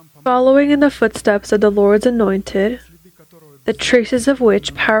 Following in the footsteps of the Lord's anointed, the traces of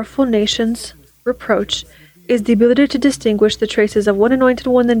which powerful nations reproach, is the ability to distinguish the traces of one anointed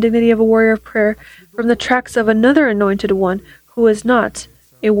one, the dignity of a warrior of prayer, from the tracks of another anointed one who is not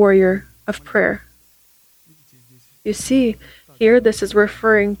a warrior of prayer. You see, here this is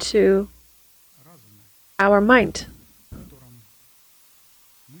referring to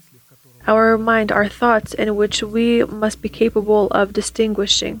our mind, our thoughts, in which we must be capable of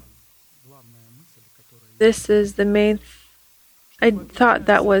distinguishing. This is the main thought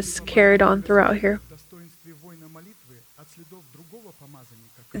that was carried on throughout here.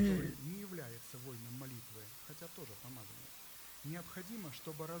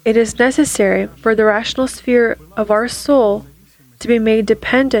 It is necessary for the rational sphere of our soul to be made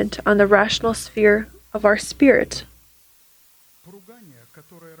dependent on the rational sphere of our spirit.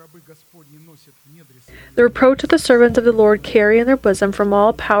 The reproach of the servants of the Lord carry in their bosom from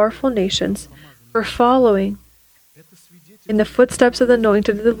all powerful nations for following in the footsteps of the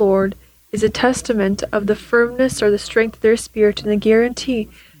anointed of the Lord is a testament of the firmness or the strength of their spirit and the guarantee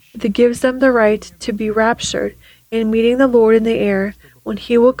that gives them the right to be raptured in meeting the Lord in the air when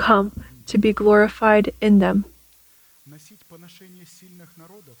He will come to be glorified in them.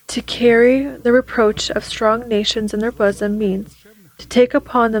 To carry the reproach of strong nations in their bosom means to take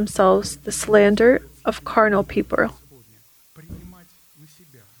upon themselves the slander of carnal people.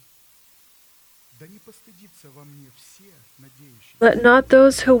 Let not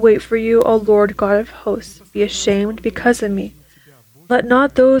those who wait for you, O Lord God of hosts, be ashamed because of me. Let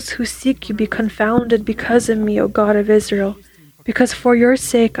not those who seek you be confounded because of me, O God of Israel, because for your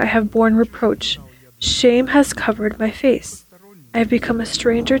sake I have borne reproach. Shame has covered my face. I have become a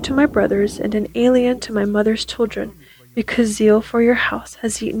stranger to my brothers and an alien to my mother's children, because zeal for your house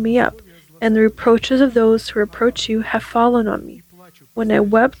has eaten me up, and the reproaches of those who reproach you have fallen on me. When I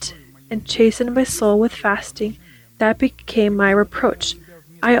wept and chastened my soul with fasting, that became my reproach.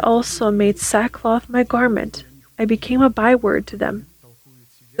 I also made sackcloth my garment. I became a byword to them.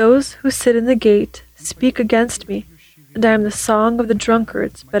 Those who sit in the gate speak against me, and I am the song of the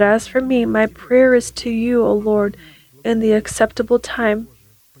drunkards. But as for me, my prayer is to you, O Lord, in the acceptable time.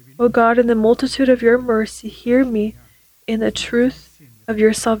 O God, in the multitude of your mercy, hear me in the truth of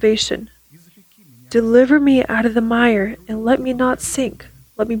your salvation. Deliver me out of the mire, and let me not sink.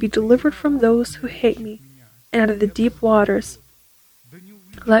 Let me be delivered from those who hate me, and out of the deep waters.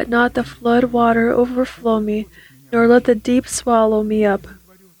 Let not the flood water overflow me, nor let the deep swallow me up,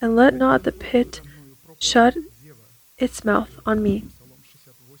 and let not the pit shut its mouth on me.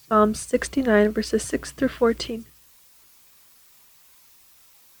 Psalm 69, verses 6 through 14.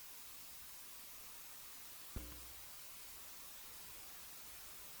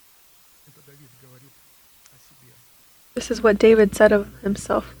 This is what David said of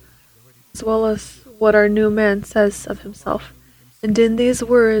himself, as well as what our new man says of himself. And in these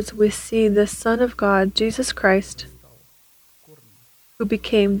words we see the Son of God, Jesus Christ, who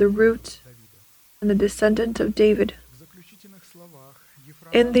became the root and the descendant of David.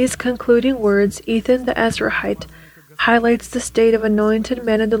 In these concluding words, Ethan the Ezrahite highlights the state of anointed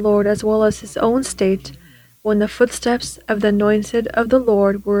men of the Lord as well as his own state when the footsteps of the anointed of the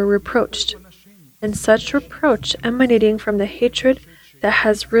Lord were reproached, and such reproach emanating from the hatred that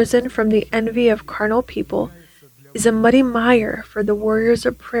has risen from the envy of carnal people is a muddy mire for the warriors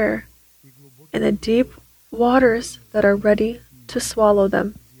of prayer, and the deep waters that are ready to swallow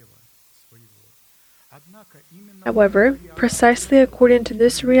them. However, precisely according to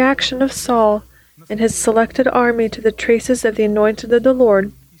this reaction of Saul and his selected army to the traces of the anointed of the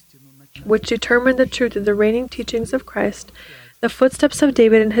Lord, which determined the truth of the reigning teachings of Christ, the footsteps of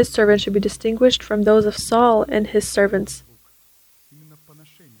David and his servants should be distinguished from those of Saul and his servants.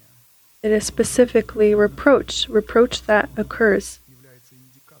 It is specifically reproach that occurs.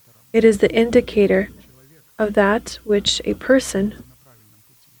 It is the indicator of that which a person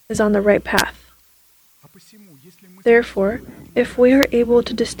is on the right path. Therefore, if we are able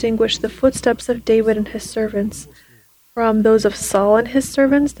to distinguish the footsteps of David and his servants from those of Saul and his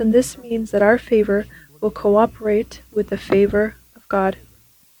servants, then this means that our favor will cooperate with the favor of God.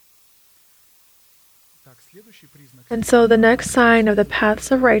 And so the next sign of the paths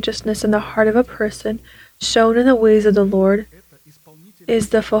of righteousness in the heart of a person, shown in the ways of the Lord, is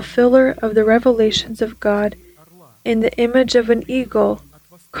the fulfiller of the revelations of God in the image of an eagle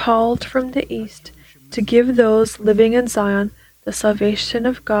called from the east to give those living in Zion the salvation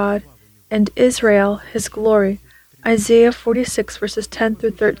of God and Israel his glory. Isaiah 46, verses 10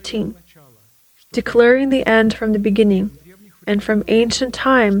 through 13. Declaring the end from the beginning, and from ancient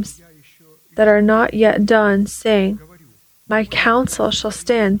times that are not yet done, saying, My counsel shall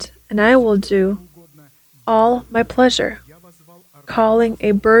stand, and I will do all my pleasure. Calling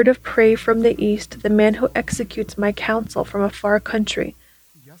a bird of prey from the east, the man who executes my counsel from a far country.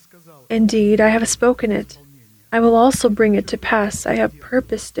 Indeed, I have spoken it. I will also bring it to pass. I have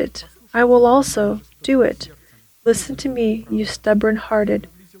purposed it. I will also do it. Listen to me, you stubborn-hearted,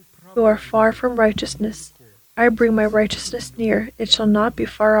 who are far from righteousness. I bring my righteousness near, it shall not be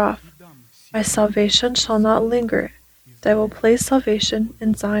far off. My salvation shall not linger, and I will place salvation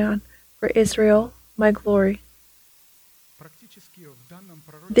in Zion, for Israel my glory.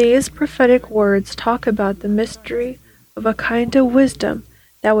 These prophetic words talk about the mystery of a kind of wisdom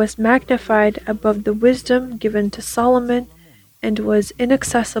that was magnified above the wisdom given to Solomon and was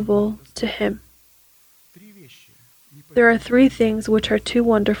inaccessible to him. There are 3 things which are too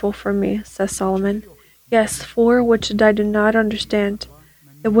wonderful for me, says Solomon. Yes, 4 which I do not understand.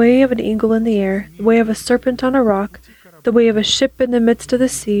 The way of an eagle in the air, the way of a serpent on a rock, the way of a ship in the midst of the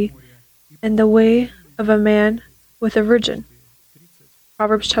sea, and the way of a man with a virgin.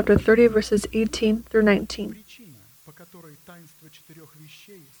 Proverbs chapter 30, verses 18 through 19.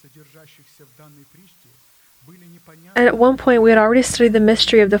 And at one point we had already studied the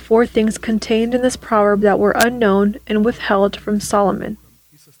mystery of the 4 things contained in this proverb that were unknown and withheld from Solomon.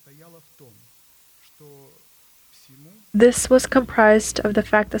 This was comprised of the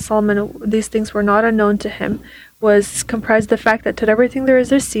fact that Solomon, these things were not unknown to him, was comprised of the fact that to everything there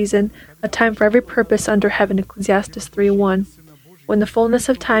is a season, a time for every purpose under heaven, Ecclesiastes 3:1. When the fullness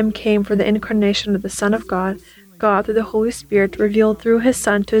of time came for the incarnation of the Son of God, God, through the Holy Spirit, revealed through his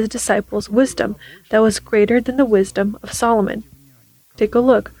Son to his disciples wisdom that was greater than the wisdom of Solomon. Take a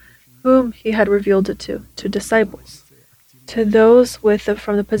look. Whom he had revealed it to disciples, to those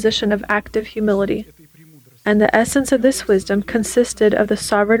from the position of active humility. And the essence of this wisdom consisted of the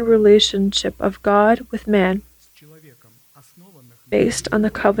sovereign relationship of God with man, based on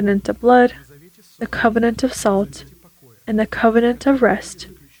the covenant of blood, the covenant of salt, and the covenant of rest,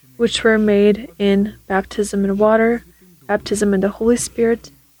 which were made in baptism in water, baptism in the Holy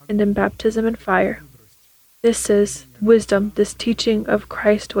Spirit, and in baptism in fire. This is wisdom, this teaching of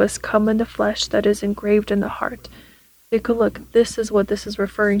Christ who has come in the flesh that is engraved in the heart. Take a look. This is what this is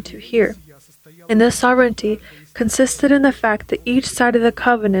referring to here. And this sovereignty consisted in the fact that each side of the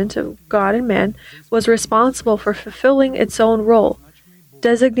covenant of God and man was responsible for fulfilling its own role,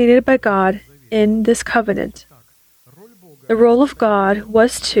 designated by God in this covenant. The role of God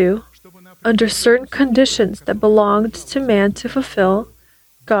was to, under certain conditions that belonged to man to fulfill,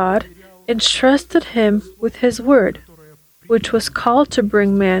 God entrusted him with his word, which was called to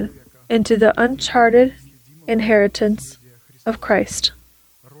bring man into the uncharted inheritance of Christ.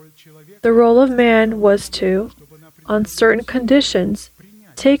 The role of man was to, on certain conditions,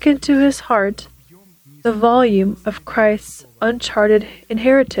 take into his heart the volume of Christ's uncharted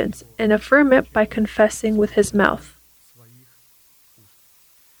inheritance and affirm it by confessing with his mouth.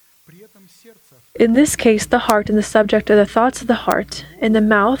 In this case, the heart and the subject of the thoughts of the heart and the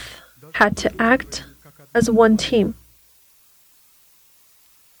mouth had to act as one team.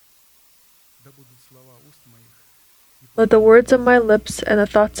 Let the words of my lips and the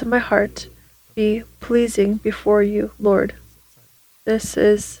thoughts of my heart be pleasing before you, Lord. This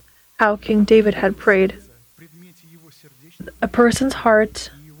is how King David had prayed. A person's heart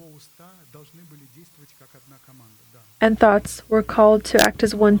and thoughts were called to act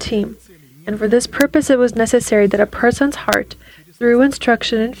as one team. And for this purpose it was necessary that a person's heart, through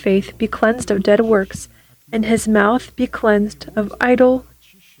instruction and faith, be cleansed of dead works, and his mouth be cleansed of idle,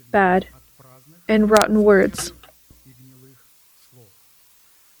 bad, and rotten words.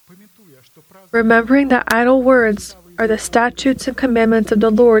 Remembering that idle words are the statutes and commandments of the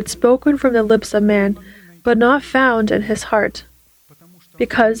Lord spoken from the lips of man, but not found in his heart,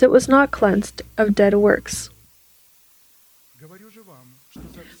 because it was not cleansed of dead works.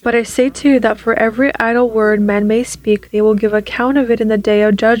 But I say to you that for every idle word man may speak, they will give account of it in the day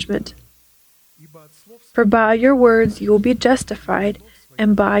of judgment. For by your words you will be justified,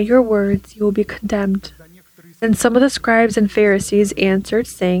 and by your words you will be condemned. And some of the scribes and Pharisees answered,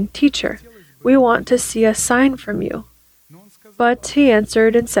 saying, Teacher, we want to see a sign from you. But he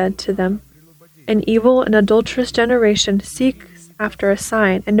answered and said to them, An evil and adulterous generation seeks after a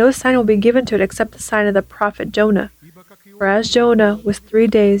sign, and no sign will be given to it except the sign of the prophet Jonah. For as Jonah was 3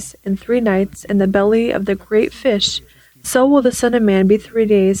 days and 3 nights in the belly of the great fish, so will the Son of Man be 3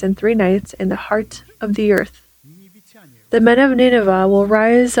 days and 3 nights in the heart of the earth. The men of Nineveh will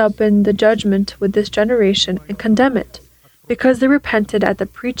rise up in the judgment with this generation and condemn it, because they repented at the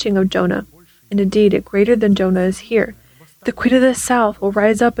preaching of Jonah. And indeed, a greater than Jonah is here. The queen of the south will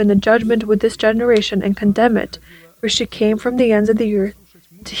rise up in the judgment with this generation and condemn it, for she came from the ends of the earth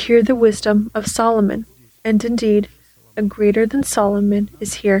to hear the wisdom of Solomon. And indeed, a greater than Solomon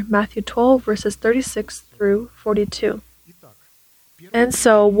is here. Matthew 12, verses 36 through 42. And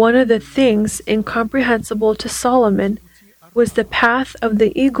so, one of the things incomprehensible to Solomon was the path of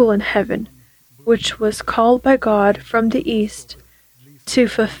the eagle in heaven, which was called by God from the east to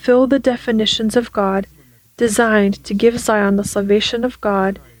fulfill the definitions of God, designed to give Zion the salvation of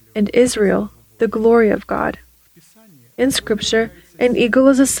God and Israel, the glory of God. In Scripture, an eagle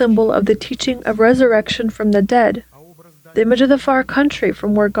is a symbol of the teaching of resurrection from the dead. The image of the far country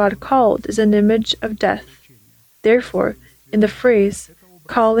from where God called is an image of death. Therefore, in the phrase,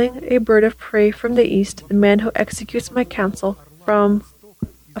 calling a bird of prey from the east, the man who executes my counsel from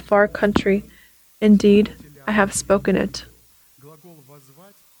a far country, indeed, I have spoken it.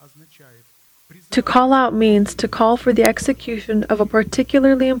 To call out means to call for the execution of a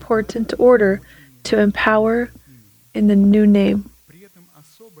particularly important order to empower in the new name.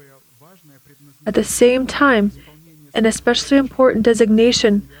 At the same time, an especially important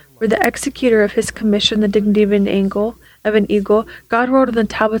designation for the executor of his commission, the dignity of an eagle, God wrote on the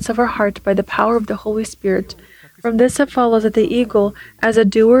tablets of our heart by the power of the Holy Spirit. From this it follows that the eagle, as a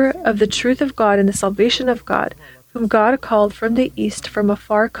doer of the truth of God and the salvation of God, whom God called from the east from a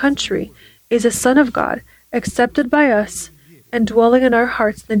far country, is a son of God, accepted by us, and dwelling in our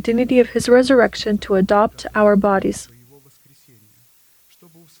hearts in the dignity of his resurrection to adopt our bodies.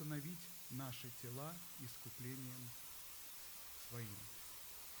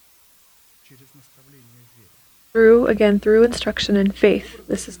 Through instruction and faith,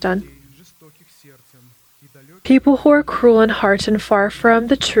 this is done. People who are cruel in heart and far from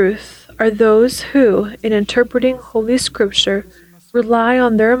the truth are those who, in interpreting Holy Scripture, rely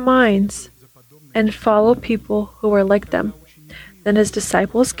on their minds and follow people who are like them. Then his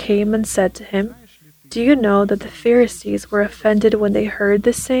disciples came and said to him, "Do you know that the Pharisees were offended when they heard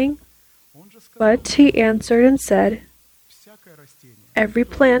this saying?" But he answered and said, "Every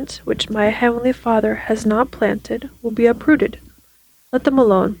plant which my heavenly Father has not planted will be uprooted. Let them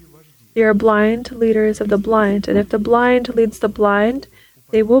alone. They are blind leaders of the blind, and if the blind leads the blind,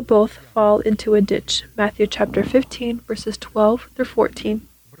 they will both fall into a ditch." Matthew chapter 15, verses 12 through 14.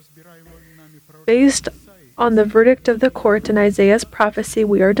 Based on the verdict of the court in Isaiah's prophecy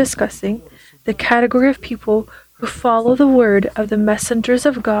we are discussing, the category of people who follow the word of the messengers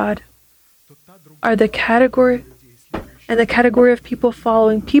of God are the category of people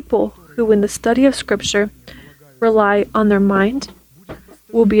following people who, in the study of Scripture, rely on their mind,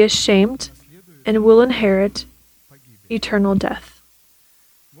 will be ashamed, and will inherit eternal death.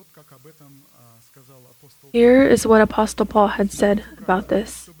 Here is what Apostle Paul had said about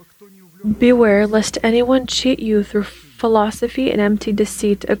this. "Beware lest anyone cheat you through philosophy and empty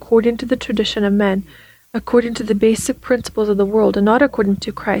deceit, according to the tradition of men, according to the basic principles of the world, and not according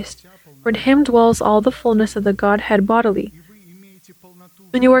to Christ. For in him dwells all the fullness of the Godhead bodily.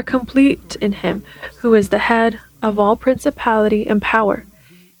 And you are complete in him, who is the head of all principality and power.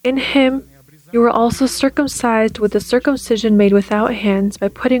 In him you were also circumcised with the circumcision made without hands, by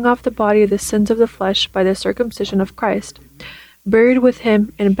putting off the body of the sins of the flesh by the circumcision of Christ, buried with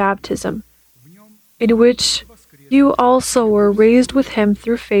him in baptism, in which you also were raised with him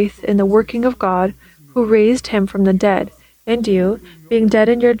through faith in the working of God, who raised him from the dead. And you, being dead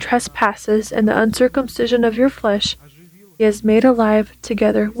in your trespasses and the uncircumcision of your flesh, he has made alive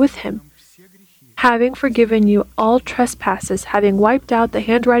together with him, having forgiven you all trespasses, having wiped out the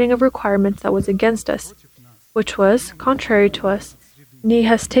handwriting of requirements that was against us, which was contrary to us, and he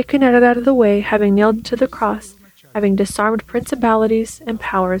has taken it out of the way, having nailed it to the cross. Having disarmed principalities and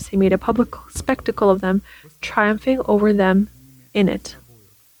powers, he made a public spectacle of them, triumphing over them in it."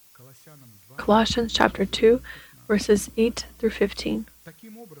 Colossians chapter 2, verses 8 through 15.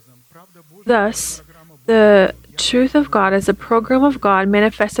 Thus, the truth of God as the program of God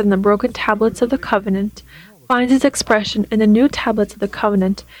manifested in the broken tablets of the covenant finds its expression in the new tablets of the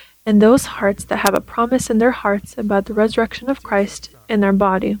covenant, in those hearts that have a promise in their hearts about the resurrection of Christ in their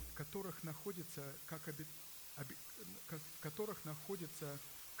body.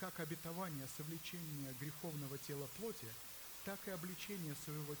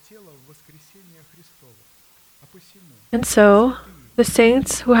 And so, the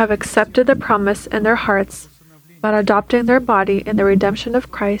saints who have accepted the promise in their hearts about adopting their body in the redemption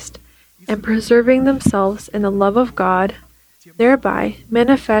of Christ and preserving themselves in the love of God, thereby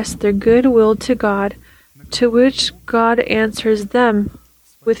manifest their good will to God, to which God answers them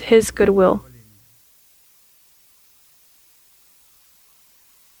with his good will.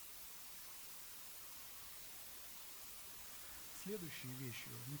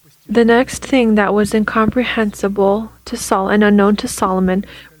 The next thing that was incomprehensible to Saul and unknown to Solomon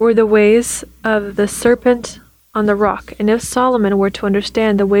were the ways of the serpent on the rock. And if Solomon were to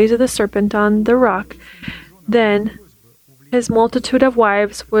understand the ways of the serpent on the rock, then his multitude of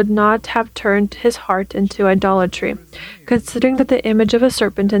wives would not have turned his heart into idolatry. Considering that the image of a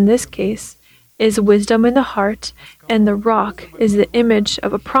serpent in this case is wisdom in the heart, and the rock is the image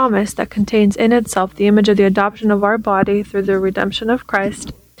of a promise that contains in itself the image of the adoption of our body through the redemption of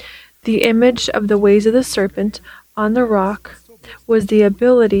Christ, The image of the ways of the serpent on the rock was the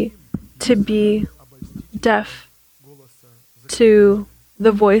ability to be deaf to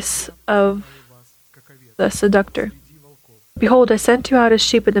the voice of the seductor. Behold, I sent you out as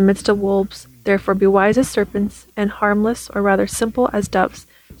sheep in the midst of wolves. Therefore be wise as serpents, and harmless, or rather simple as doves.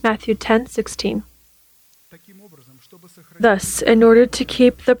 Matthew 10:16. Thus, in order to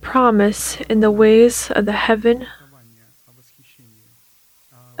keep the promise in the ways of the heaven,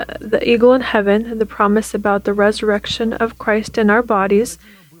 the eagle in heaven, the promise about the resurrection of Christ in our bodies,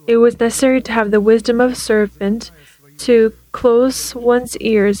 it was necessary to have the wisdom of a serpent, to close one's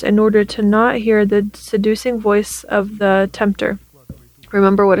ears in order to not hear the seducing voice of the tempter.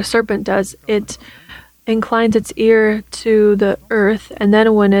 Remember what a serpent does. It inclines its ear to the earth, and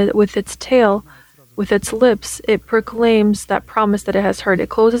then with its tail, with its lips, it proclaims that promise that it has heard. It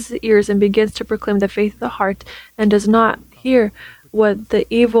closes its ears and begins to proclaim the faith of the heart, and does not hear what the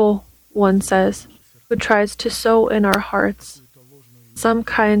evil one says, who tries to sow in our hearts some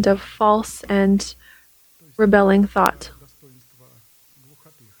kind of false and rebelling thought.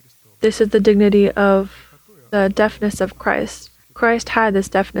 This is the dignity of the deafness of Christ. Christ had this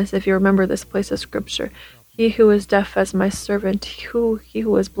deafness, if you remember this place of Scripture. He who is deaf as my servant, he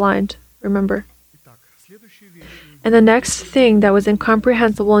who is blind, remember. And the next thing that was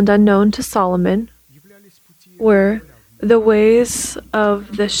incomprehensible and unknown to Solomon were the ways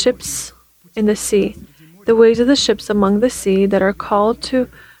of the ships in the sea, the ways of the ships among the sea that are called to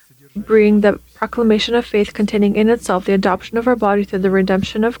bring the proclamation of faith containing in itself the adoption of our body through the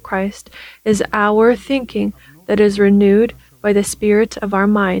redemption of Christ, is our thinking that is renewed by the spirit of our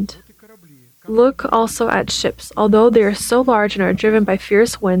mind. Look also at ships. Although they are so large and are driven by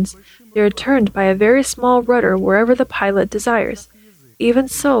fierce winds, they are turned by a very small rudder wherever the pilot desires. Even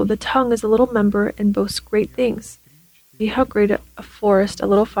so, the tongue is a little member and boasts great things. See how great a forest a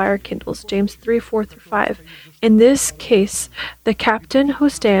little fire kindles. James 3:4-5. In this case, the captain who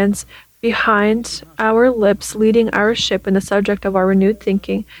stands behind our lips, leading our ship in the subject of our renewed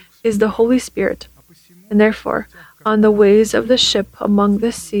thinking, is the Holy Spirit. And therefore, on the ways of the ship among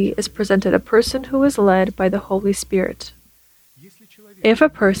the sea is presented a person who is led by the Holy Spirit. If a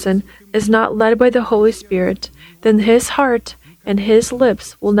person is not led by the Holy Spirit, then his heart and his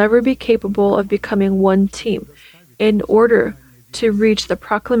lips will never be capable of becoming one team. In order to reach the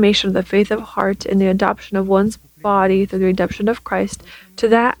proclamation of the faith of heart and the adoption of one's body through the redemption of Christ, to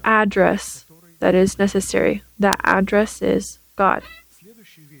that address that is necessary. That address is God.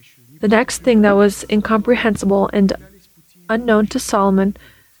 The next thing that was incomprehensible and unknown to Solomon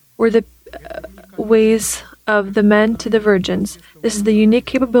were the ways of the men to the virgins. This is the unique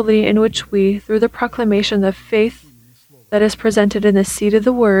capability in which we, through the proclamation of faith that is presented in the seed of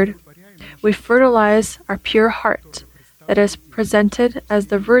the word, we fertilize our pure heart that is presented as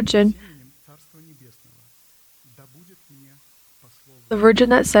the virgin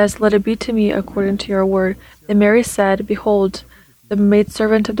that says, "Let it be to me according to your word." And Mary said, "Behold, the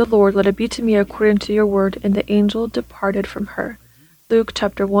maidservant of the Lord, let it be to me according to your word." And the angel departed from her. Luke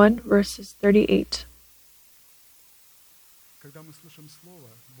chapter 1, verses 38.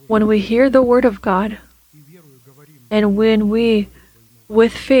 When we hear the word of God, and when we,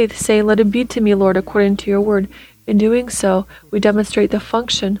 with faith, say, "Let it be to me, Lord, according to your word," in doing so, we demonstrate the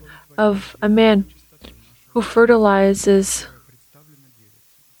function of a man who fertilizes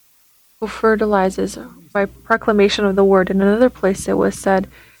by proclamation of the word. In another place it was said,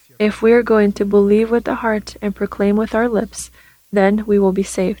 if we are going to believe with the heart and proclaim with our lips, then we will be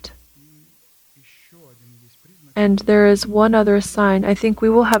saved. And there is one other sign. I think we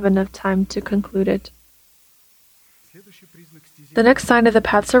will have enough time to conclude it. The next sign of the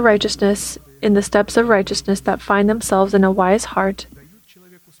paths of righteousness, in the steps of righteousness that find themselves in a wise heart,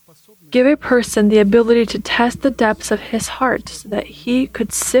 give a person the ability to test the depths of his heart so that he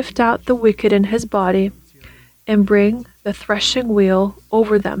could sift out the wicked in his body and bring the threshing wheel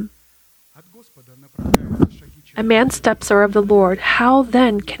over them. A man's steps are of the Lord. How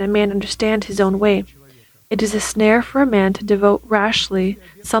then can a man understand his own way? It is a snare for a man to devote rashly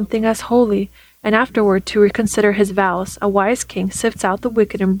something as holy, and afterward to reconsider his vows. A wise king sifts out the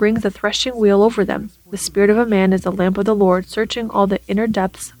wicked and brings the threshing wheel over them. The spirit of a man is the lamp of the Lord, searching all the inner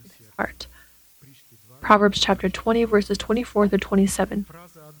depths of his heart. Proverbs chapter 20, verses 24-27.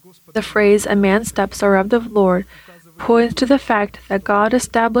 The phrase, "a man's steps are of the Lord," points to the fact that God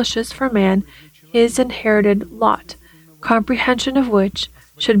establishes for man his inherited lot, comprehension of which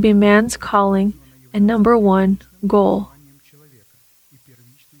should be man's calling and number one goal.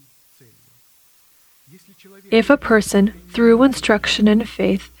 If a person, through instruction and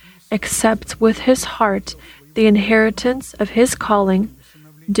faith, accepts with his heart the inheritance of his calling,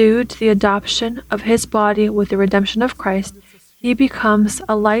 Due to the adoption of his body with the redemption of Christ, he becomes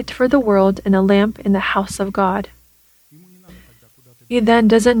a light for the world and a lamp in the house of God. He then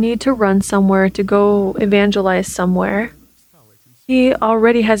doesn't need to run somewhere to go evangelize somewhere. He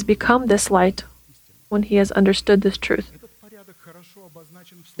already has become this light when he has understood this truth.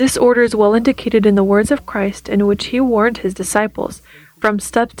 This order is well indicated in the words of Christ, in which he warned his disciples from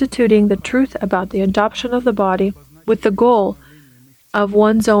substituting the truth about the adoption of the body with the goal of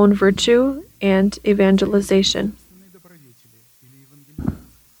one's own virtue and evangelization.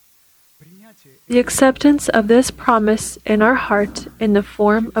 The acceptance of this promise in our heart in the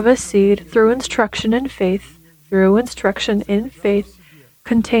form of a seed through instruction in faith,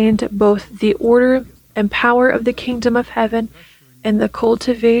 contained both the order and power of the kingdom of heaven and the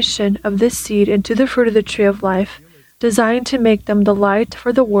cultivation of this seed into the fruit of the tree of life, designed to make them the light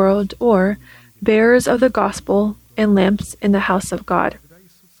for the world, or bearers of the gospel and lamps in the house of God.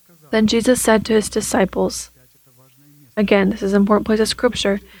 Then Jesus said to his disciples, again, this is an important place of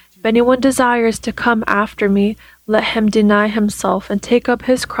Scripture, "If anyone desires to come after me, let him deny himself and take up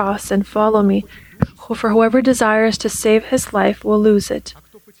his cross and follow me. For whoever desires to save his life will lose it,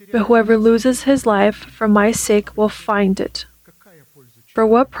 but whoever loses his life for my sake will find it. For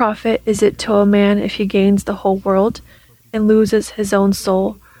what profit is it to a man if he gains the whole world and loses his own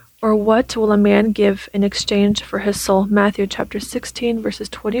soul? Or what will a man give in exchange for his soul?" Matthew chapter 16, verses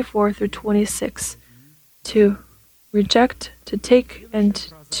 24 through 26. To reject, to take,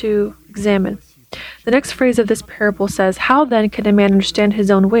 and to examine. The next phrase of this parable says, "How then can a man understand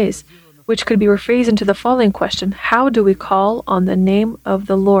his own ways?" Which could be rephrased into the following question: how do we call on the name of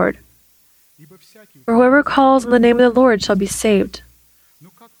the Lord? For whoever calls on the name of the Lord shall be saved.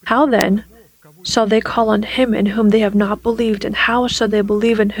 How then shall they call on him in whom they have not believed? And how shall they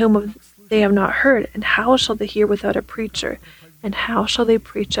believe in whom they have not heard? And how shall they hear without a preacher? And how shall they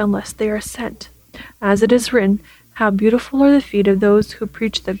preach unless they are sent? As it is written, "How beautiful are the feet of those who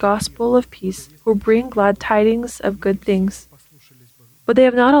preach the gospel of peace, who bring glad tidings of good things." But they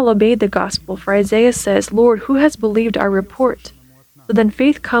have not all obeyed the gospel, for Isaiah says, "Lord, who has believed our report?" So then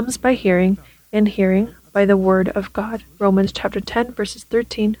faith comes by hearing, and hearing by the word of God. Romans chapter 10, verses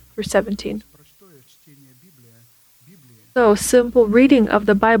 13 through 17. So, simple reading of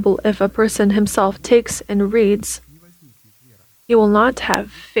the Bible, if a person himself takes and reads, he will not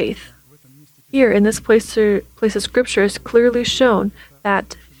have faith. Here, in this place of Scripture, is clearly shown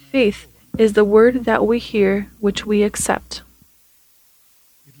that faith is the word that we hear, which we accept.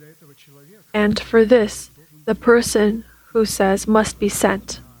 And for this, the person who says must be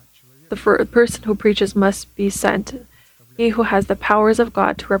sent. The person who preaches must be sent. He who has the powers of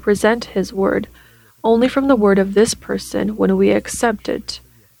God to represent his word. Only from the word of this person, when we accept it,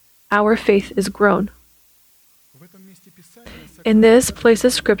 our faith is grown. In this place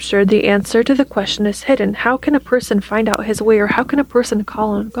of Scripture, the answer to the question is hidden. How can a person find out his way, or how can a person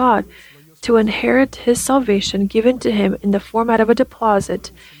call on God to inherit his salvation given to him in the format of a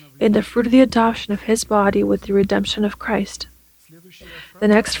deposit in the fruit of the adoption of his body with the redemption of Christ? The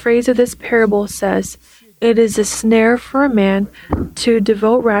next phrase of this parable says, "It is a snare for a man to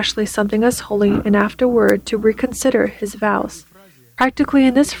devote rashly something as holy and afterward to reconsider his vows." Practically,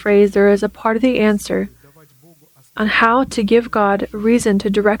 in this phrase, there is a part of the answer on how to give God reason to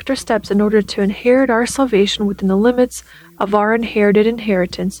direct our steps in order to inherit our salvation within the limits of our inherited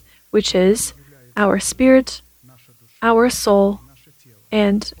inheritance, which is our spirit, our soul,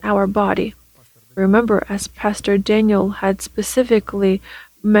 and our body. Remember, as Pastor Daniel had specifically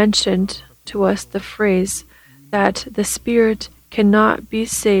mentioned to us the phrase that the spirit cannot be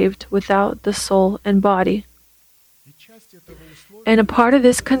saved without the soul and body. And a part of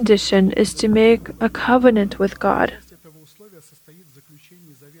this condition is to make a covenant with God.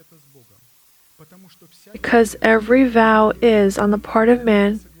 Because every vow is, on the part of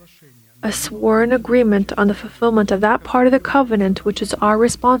man, a sworn agreement on the fulfillment of that part of the covenant which is our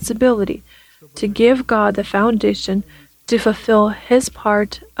responsibility, to give God the foundation to fulfill his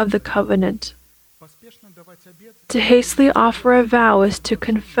part of the covenant. To hastily offer a vow is to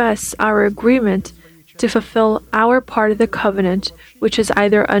confess our agreement to fulfill our part of the covenant, which is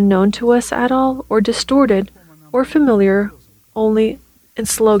either unknown to us at all, or distorted, or familiar only in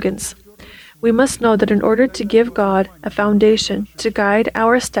slogans. We must know that in order to give God a foundation to guide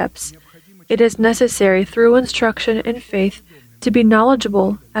our steps, it is necessary, through instruction in faith, to be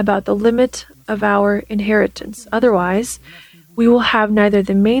knowledgeable about the limit of our inheritance. Otherwise, we will have neither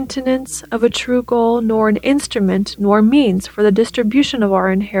the maintenance of a true goal, nor an instrument, nor means for the distribution of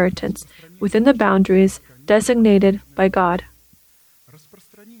our inheritance within the boundaries designated by God.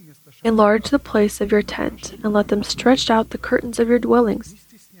 Enlarge the place of your tent, and let them stretch out the curtains of your dwellings.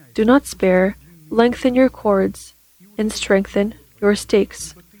 Do not spare, lengthen your cords, and strengthen your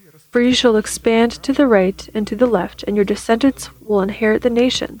stakes. For you shall expand to the right and to the left, and your descendants will inherit the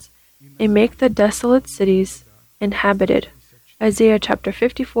nations, and make the desolate cities inhabited. Isaiah chapter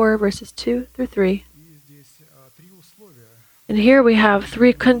 54, verses 2 through 3. And here we have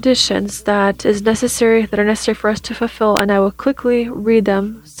three conditions that are necessary for us to fulfill, and I will quickly read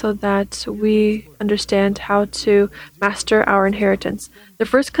them so that we understand how to master our inheritance. The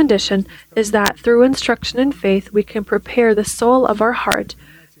first condition is that through instruction in faith, we can prepare the soul of our heart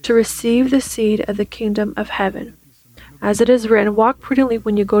to receive the seed of the kingdom of heaven. As it is written, walk prudently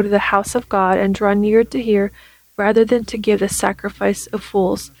when you go to the house of God and draw near to hear, rather than to give the sacrifice of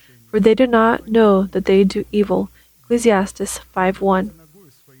fools, for they do not know that they do evil. Ecclesiastes 5:1.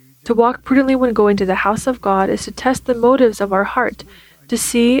 To walk prudently when going to the house of God is to test the motives of our heart, to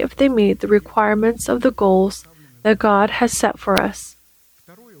see if they meet the requirements of the goals that God has set for us.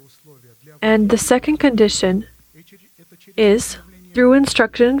 And the second condition is, through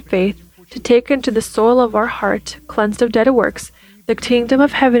instruction in faith, to take into the soil of our heart, cleansed of dead works, the kingdom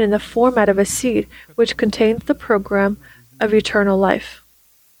of heaven in the format of a seed, which contains the program of eternal life.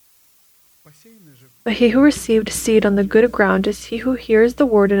 But he who received seed on the good ground is he who hears the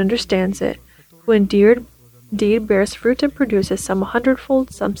word and understands it, who indeed bears fruit and produces some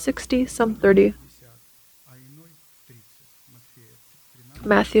 100-fold, some 60, some 30.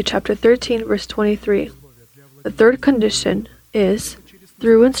 Matthew chapter 13, verse 23. The third condition is,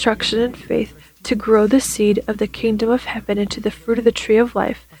 through instruction in faith, to grow the seed of the kingdom of heaven into the fruit of the tree of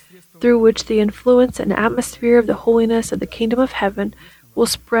life, through which the influence and atmosphere of the holiness of the kingdom of heaven will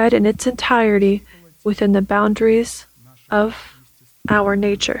spread in its entirety within the boundaries of our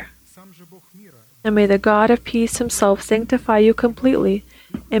nature. And may the God of peace himself sanctify you completely,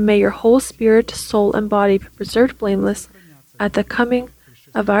 and may your whole spirit, soul, and body be preserved blameless at the coming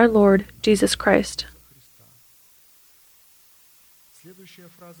of our Lord Jesus Christ.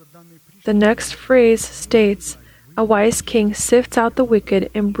 The next phrase states, a wise king sifts out the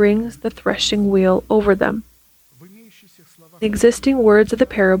wicked and brings the threshing wheel over them. The existing words of the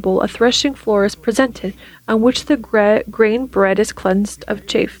parable, a threshing floor is presented, on which the grain bread is cleansed of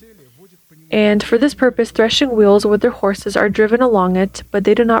chaff. And for this purpose, threshing wheels with their horses are driven along it, but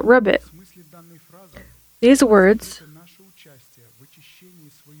they do not rub it. These words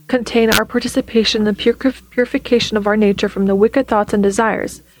contain our participation in the purification of our nature from the wicked thoughts and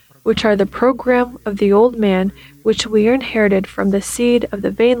desires, which are the program of the old man, which we inherited from the seed of the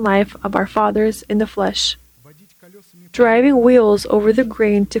vain life of our fathers in the flesh. Driving wheels over the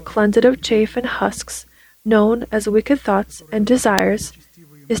grain to cleanse it of chaff and husks, known as wicked thoughts and desires,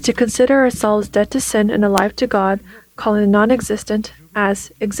 is to consider ourselves dead to sin and alive to God, calling the non-existent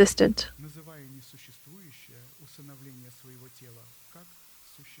as existent.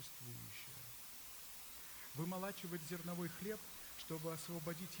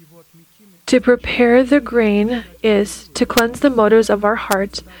 To prepare the grain is to cleanse the motives of our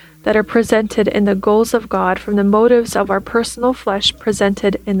heart that are presented in the goals of God from the motives of our personal flesh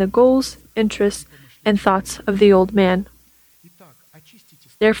presented in the goals, interests, and thoughts of the old man.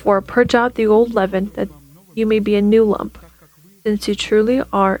 Therefore, purge out the old leaven, that you may be a new lump, since you truly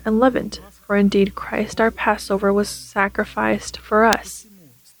are unleavened. For indeed Christ our Passover was sacrificed for us.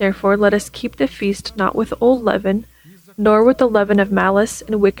 Therefore, let us keep the feast not with old leaven, nor with the leaven of malice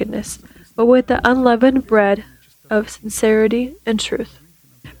and wickedness, but with the unleavened bread of sincerity and truth.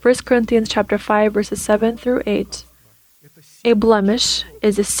 1 Corinthians chapter 5, verses 7 through 8. A blemish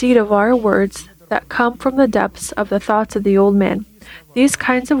is a seed of our words that come from the depths of the thoughts of the old man. These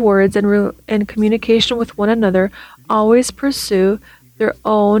kinds of words in communication with one another always pursue their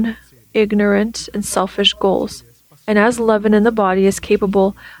own ignorant and selfish goals, and as leaven in the body is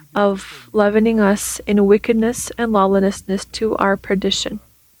capable of leavening us in wickedness and lawlessness to our perdition.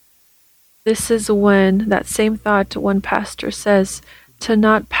 This is when that same thought one pastor says to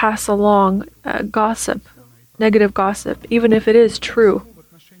not pass along gossip, negative gossip, even if it is true.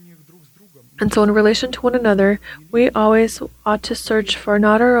 And so in relation to one another, we always ought to search for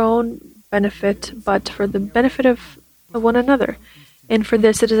not our own benefit, but for the benefit of one another. And for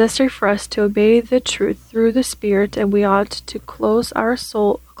this, it is necessary for us to obey the truth through the Spirit, and we ought to cleanse our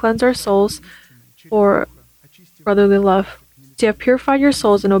souls for brotherly love. To have purified your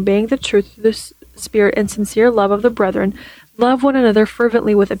souls in obeying the truth through the Spirit and sincere love of the brethren, love one another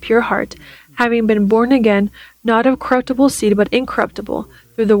fervently with a pure heart, having been born again, not of corruptible seed, but incorruptible,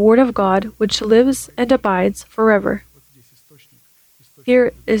 through the word of God, which lives and abides forever.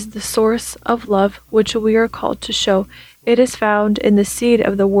 Here is the source of love which we are called to show. It is found in the seed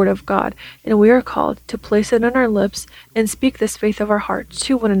of the Word of God, and we are called to place it on our lips and speak this faith of our heart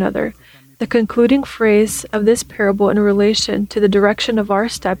to one another. The concluding phrase of this parable in relation to the direction of our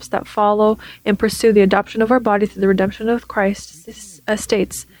steps that follow and pursue the adoption of our body through the redemption of Christ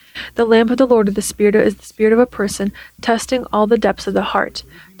states, "The lamp of the Lord is the spirit of a person, testing all the depths of the heart."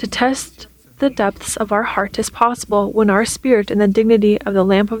 To test the depths of our heart is possible when our spirit in the dignity of the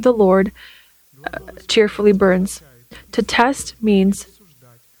lamp of the Lord cheerfully burns. To test means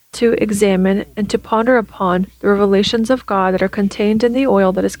to examine and to ponder upon the revelations of God that are contained in the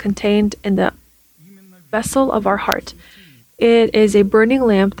oil that is contained in the vessel of our heart. It is a burning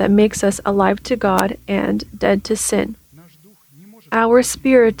lamp that makes us alive to God and dead to sin. Our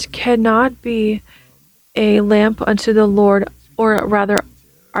spirit cannot be a lamp unto the Lord, or rather,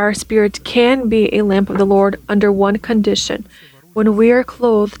 our spirit can be a lamp of the Lord under one condition: when we are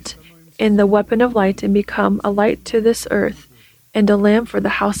clothed in the weapon of light and become a light to this earth and a lamp for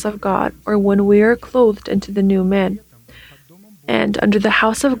the house of God, or when we are clothed into the new man. And under the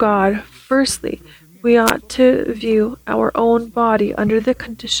house of God, firstly, we ought to view our own body under the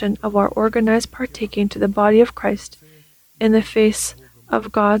condition of our organized partaking to the body of Christ in the face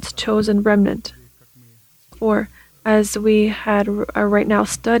of God's chosen remnant. Or, as we are right now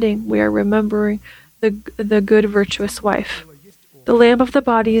studying, we are remembering the good, virtuous wife. The lamp of the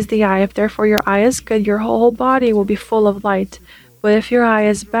body is the eye. If therefore your eye is good, your whole body will be full of light. But if your eye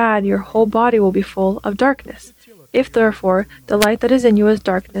is bad, your whole body will be full of darkness. If therefore the light that is in you is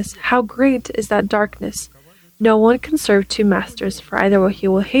darkness, how great is that darkness? No one can serve two masters, for either he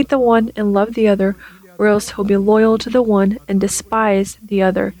will hate the one and love the other, or else he'll be loyal to the one and despise the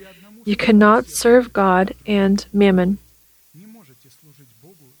other. You cannot serve God and mammon.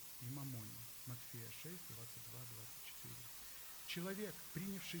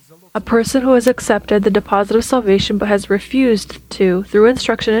 A person who has accepted the deposit of salvation but has refused to, through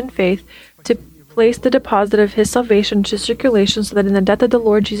instruction and faith, to place the deposit of his salvation into circulation so that in the death of the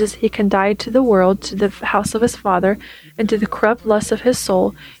Lord Jesus he can die to the world, to the house of his Father, and to the corrupt lusts of his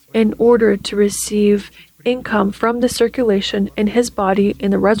soul, in order to receive income from the circulation in his body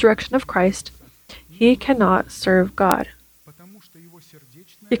in the resurrection of Christ, he cannot serve God.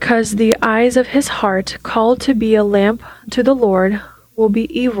 Because the eyes of his heart, called to be a lamp to the Lord, will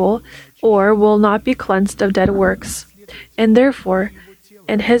be evil or will not be cleansed of dead works. And therefore,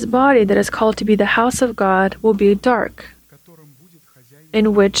 and his body that is called to be the house of God will be dark,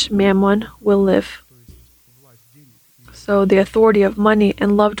 in which mammon will live. So the authority of money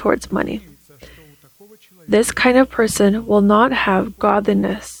and love towards money. This kind of person will not have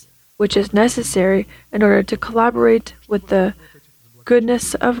godliness, which is necessary in order to collaborate with the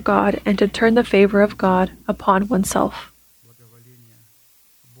goodness of God and to turn the favor of God upon oneself.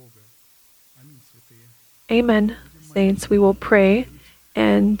 Amen, saints. We will pray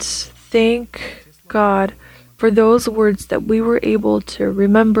and thank God for those words that we were able to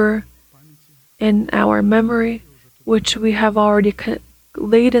remember in our memory, which we have already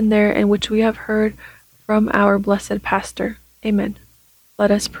laid in there and which we have heard from our blessed pastor. Amen.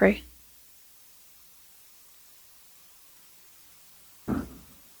 Let us pray.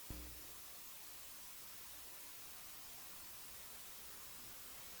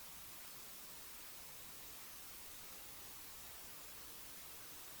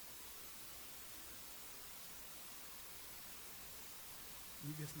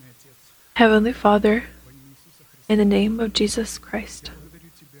 Heavenly Father, in the name of Jesus Christ,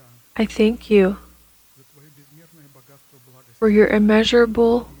 I thank you for your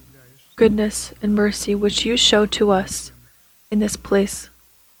immeasurable goodness and mercy which you show to us in this place,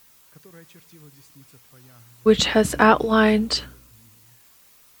 which you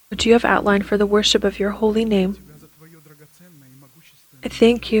have outlined for the worship of your holy name. I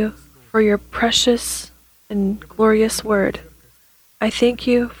thank you for your precious and glorious word. I thank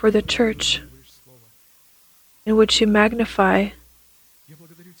you for the church in which you magnify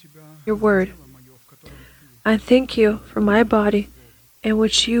your word. I thank you for my body in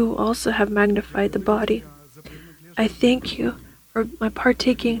which you also have magnified the body. I thank you for my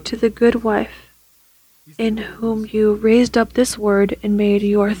partaking to the good wife in whom you raised up this word and made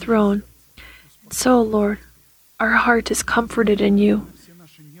your throne. So, Lord, our heart is comforted in you,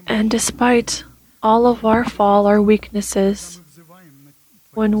 and despite all of our fall, our weaknesses,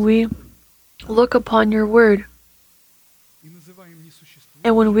 when we look upon your word,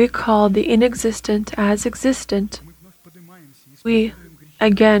 and when we call the inexistent as existent, we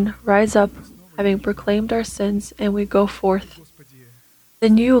again rise up, having proclaimed our sins, and we go forth.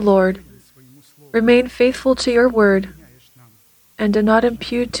 Then you, Lord, remain faithful to your word, and do not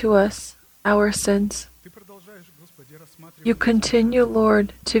impute to us our sins. You continue,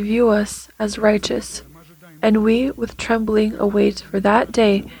 Lord, to view us as righteous, and we with trembling await for that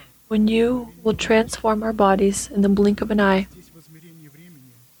day when you will transform our bodies in the blink of an eye.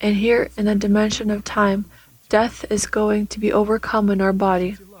 And here in the dimension of time, death is going to be overcome in our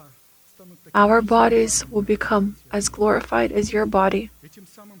body. Our bodies will become as glorified as your body.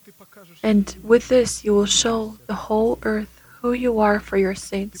 And with this, you will show the whole earth who you are for your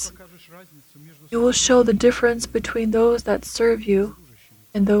saints. You will show the difference between those that serve you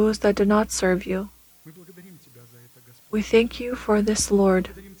and those that do not serve you. We thank you for this, Lord.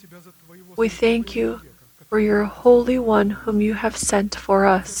 We thank you for your Holy One whom you have sent for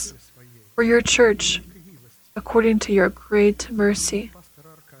us, for your church, according to your great mercy.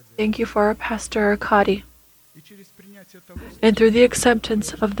 Thank you for our Pastor Arkady. And through the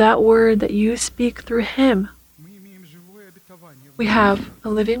acceptance of that word that you speak through him, we have a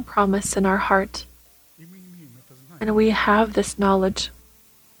living promise in our heart. And we have this knowledge.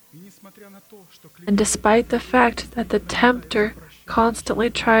 And despite the fact that the tempter constantly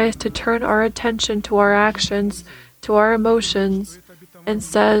tries to turn our attention to our actions, to our emotions, and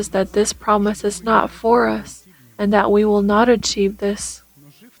says that this promise is not for us and that we will not achieve this,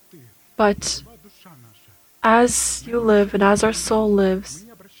 but as you live and as our soul lives,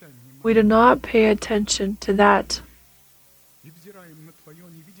 we do not pay attention to that.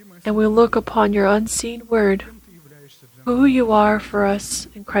 And we look upon your unseen word, who you are for us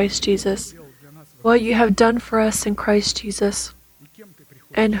in Christ Jesus, what you have done for us in Christ Jesus,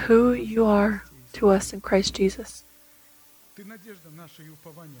 and who you are to us in Christ Jesus.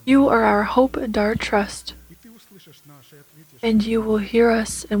 You are our hope and our trust, and you will hear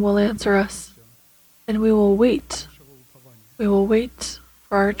us and will answer us, and we will wait. We will wait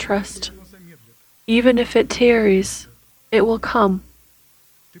for our trust. Even if it tarries, it will come.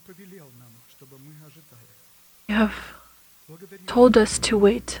 You have told us to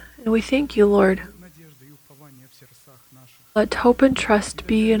wait, and we thank you, Lord. Let hope and trust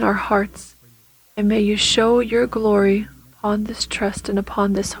be in our hearts, and may you show your glory upon this trust and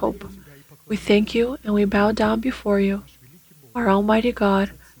upon this hope. We thank you, and we bow down before you, our Almighty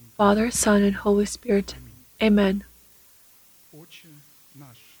God, Father, Son, and Holy Spirit. Amen.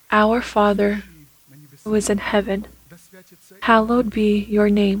 Our Father, who is in heaven, hallowed be your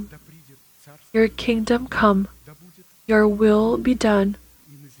name. Your kingdom come, your will be done,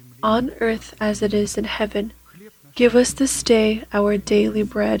 on earth as it is in heaven. Give us this day our daily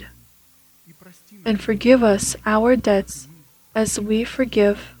bread, and forgive us our debts as we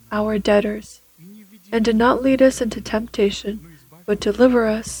forgive our debtors. And do not lead us into temptation, but deliver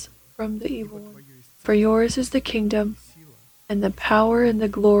us from the evil one. For yours is the kingdom, and the power and the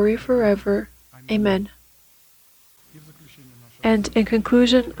glory forever. Amen. And in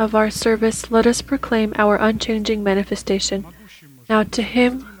conclusion of our service, let us proclaim our unchanging manifestation. Now to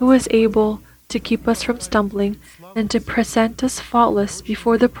him who is able to keep us from stumbling and to present us faultless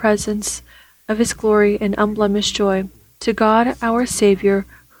before the presence of his glory in unblemished joy, to God our Savior,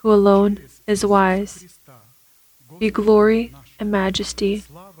 who alone is wise, be glory and majesty,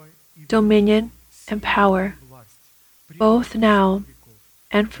 dominion and power, both now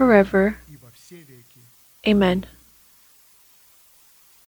and forever. Amen.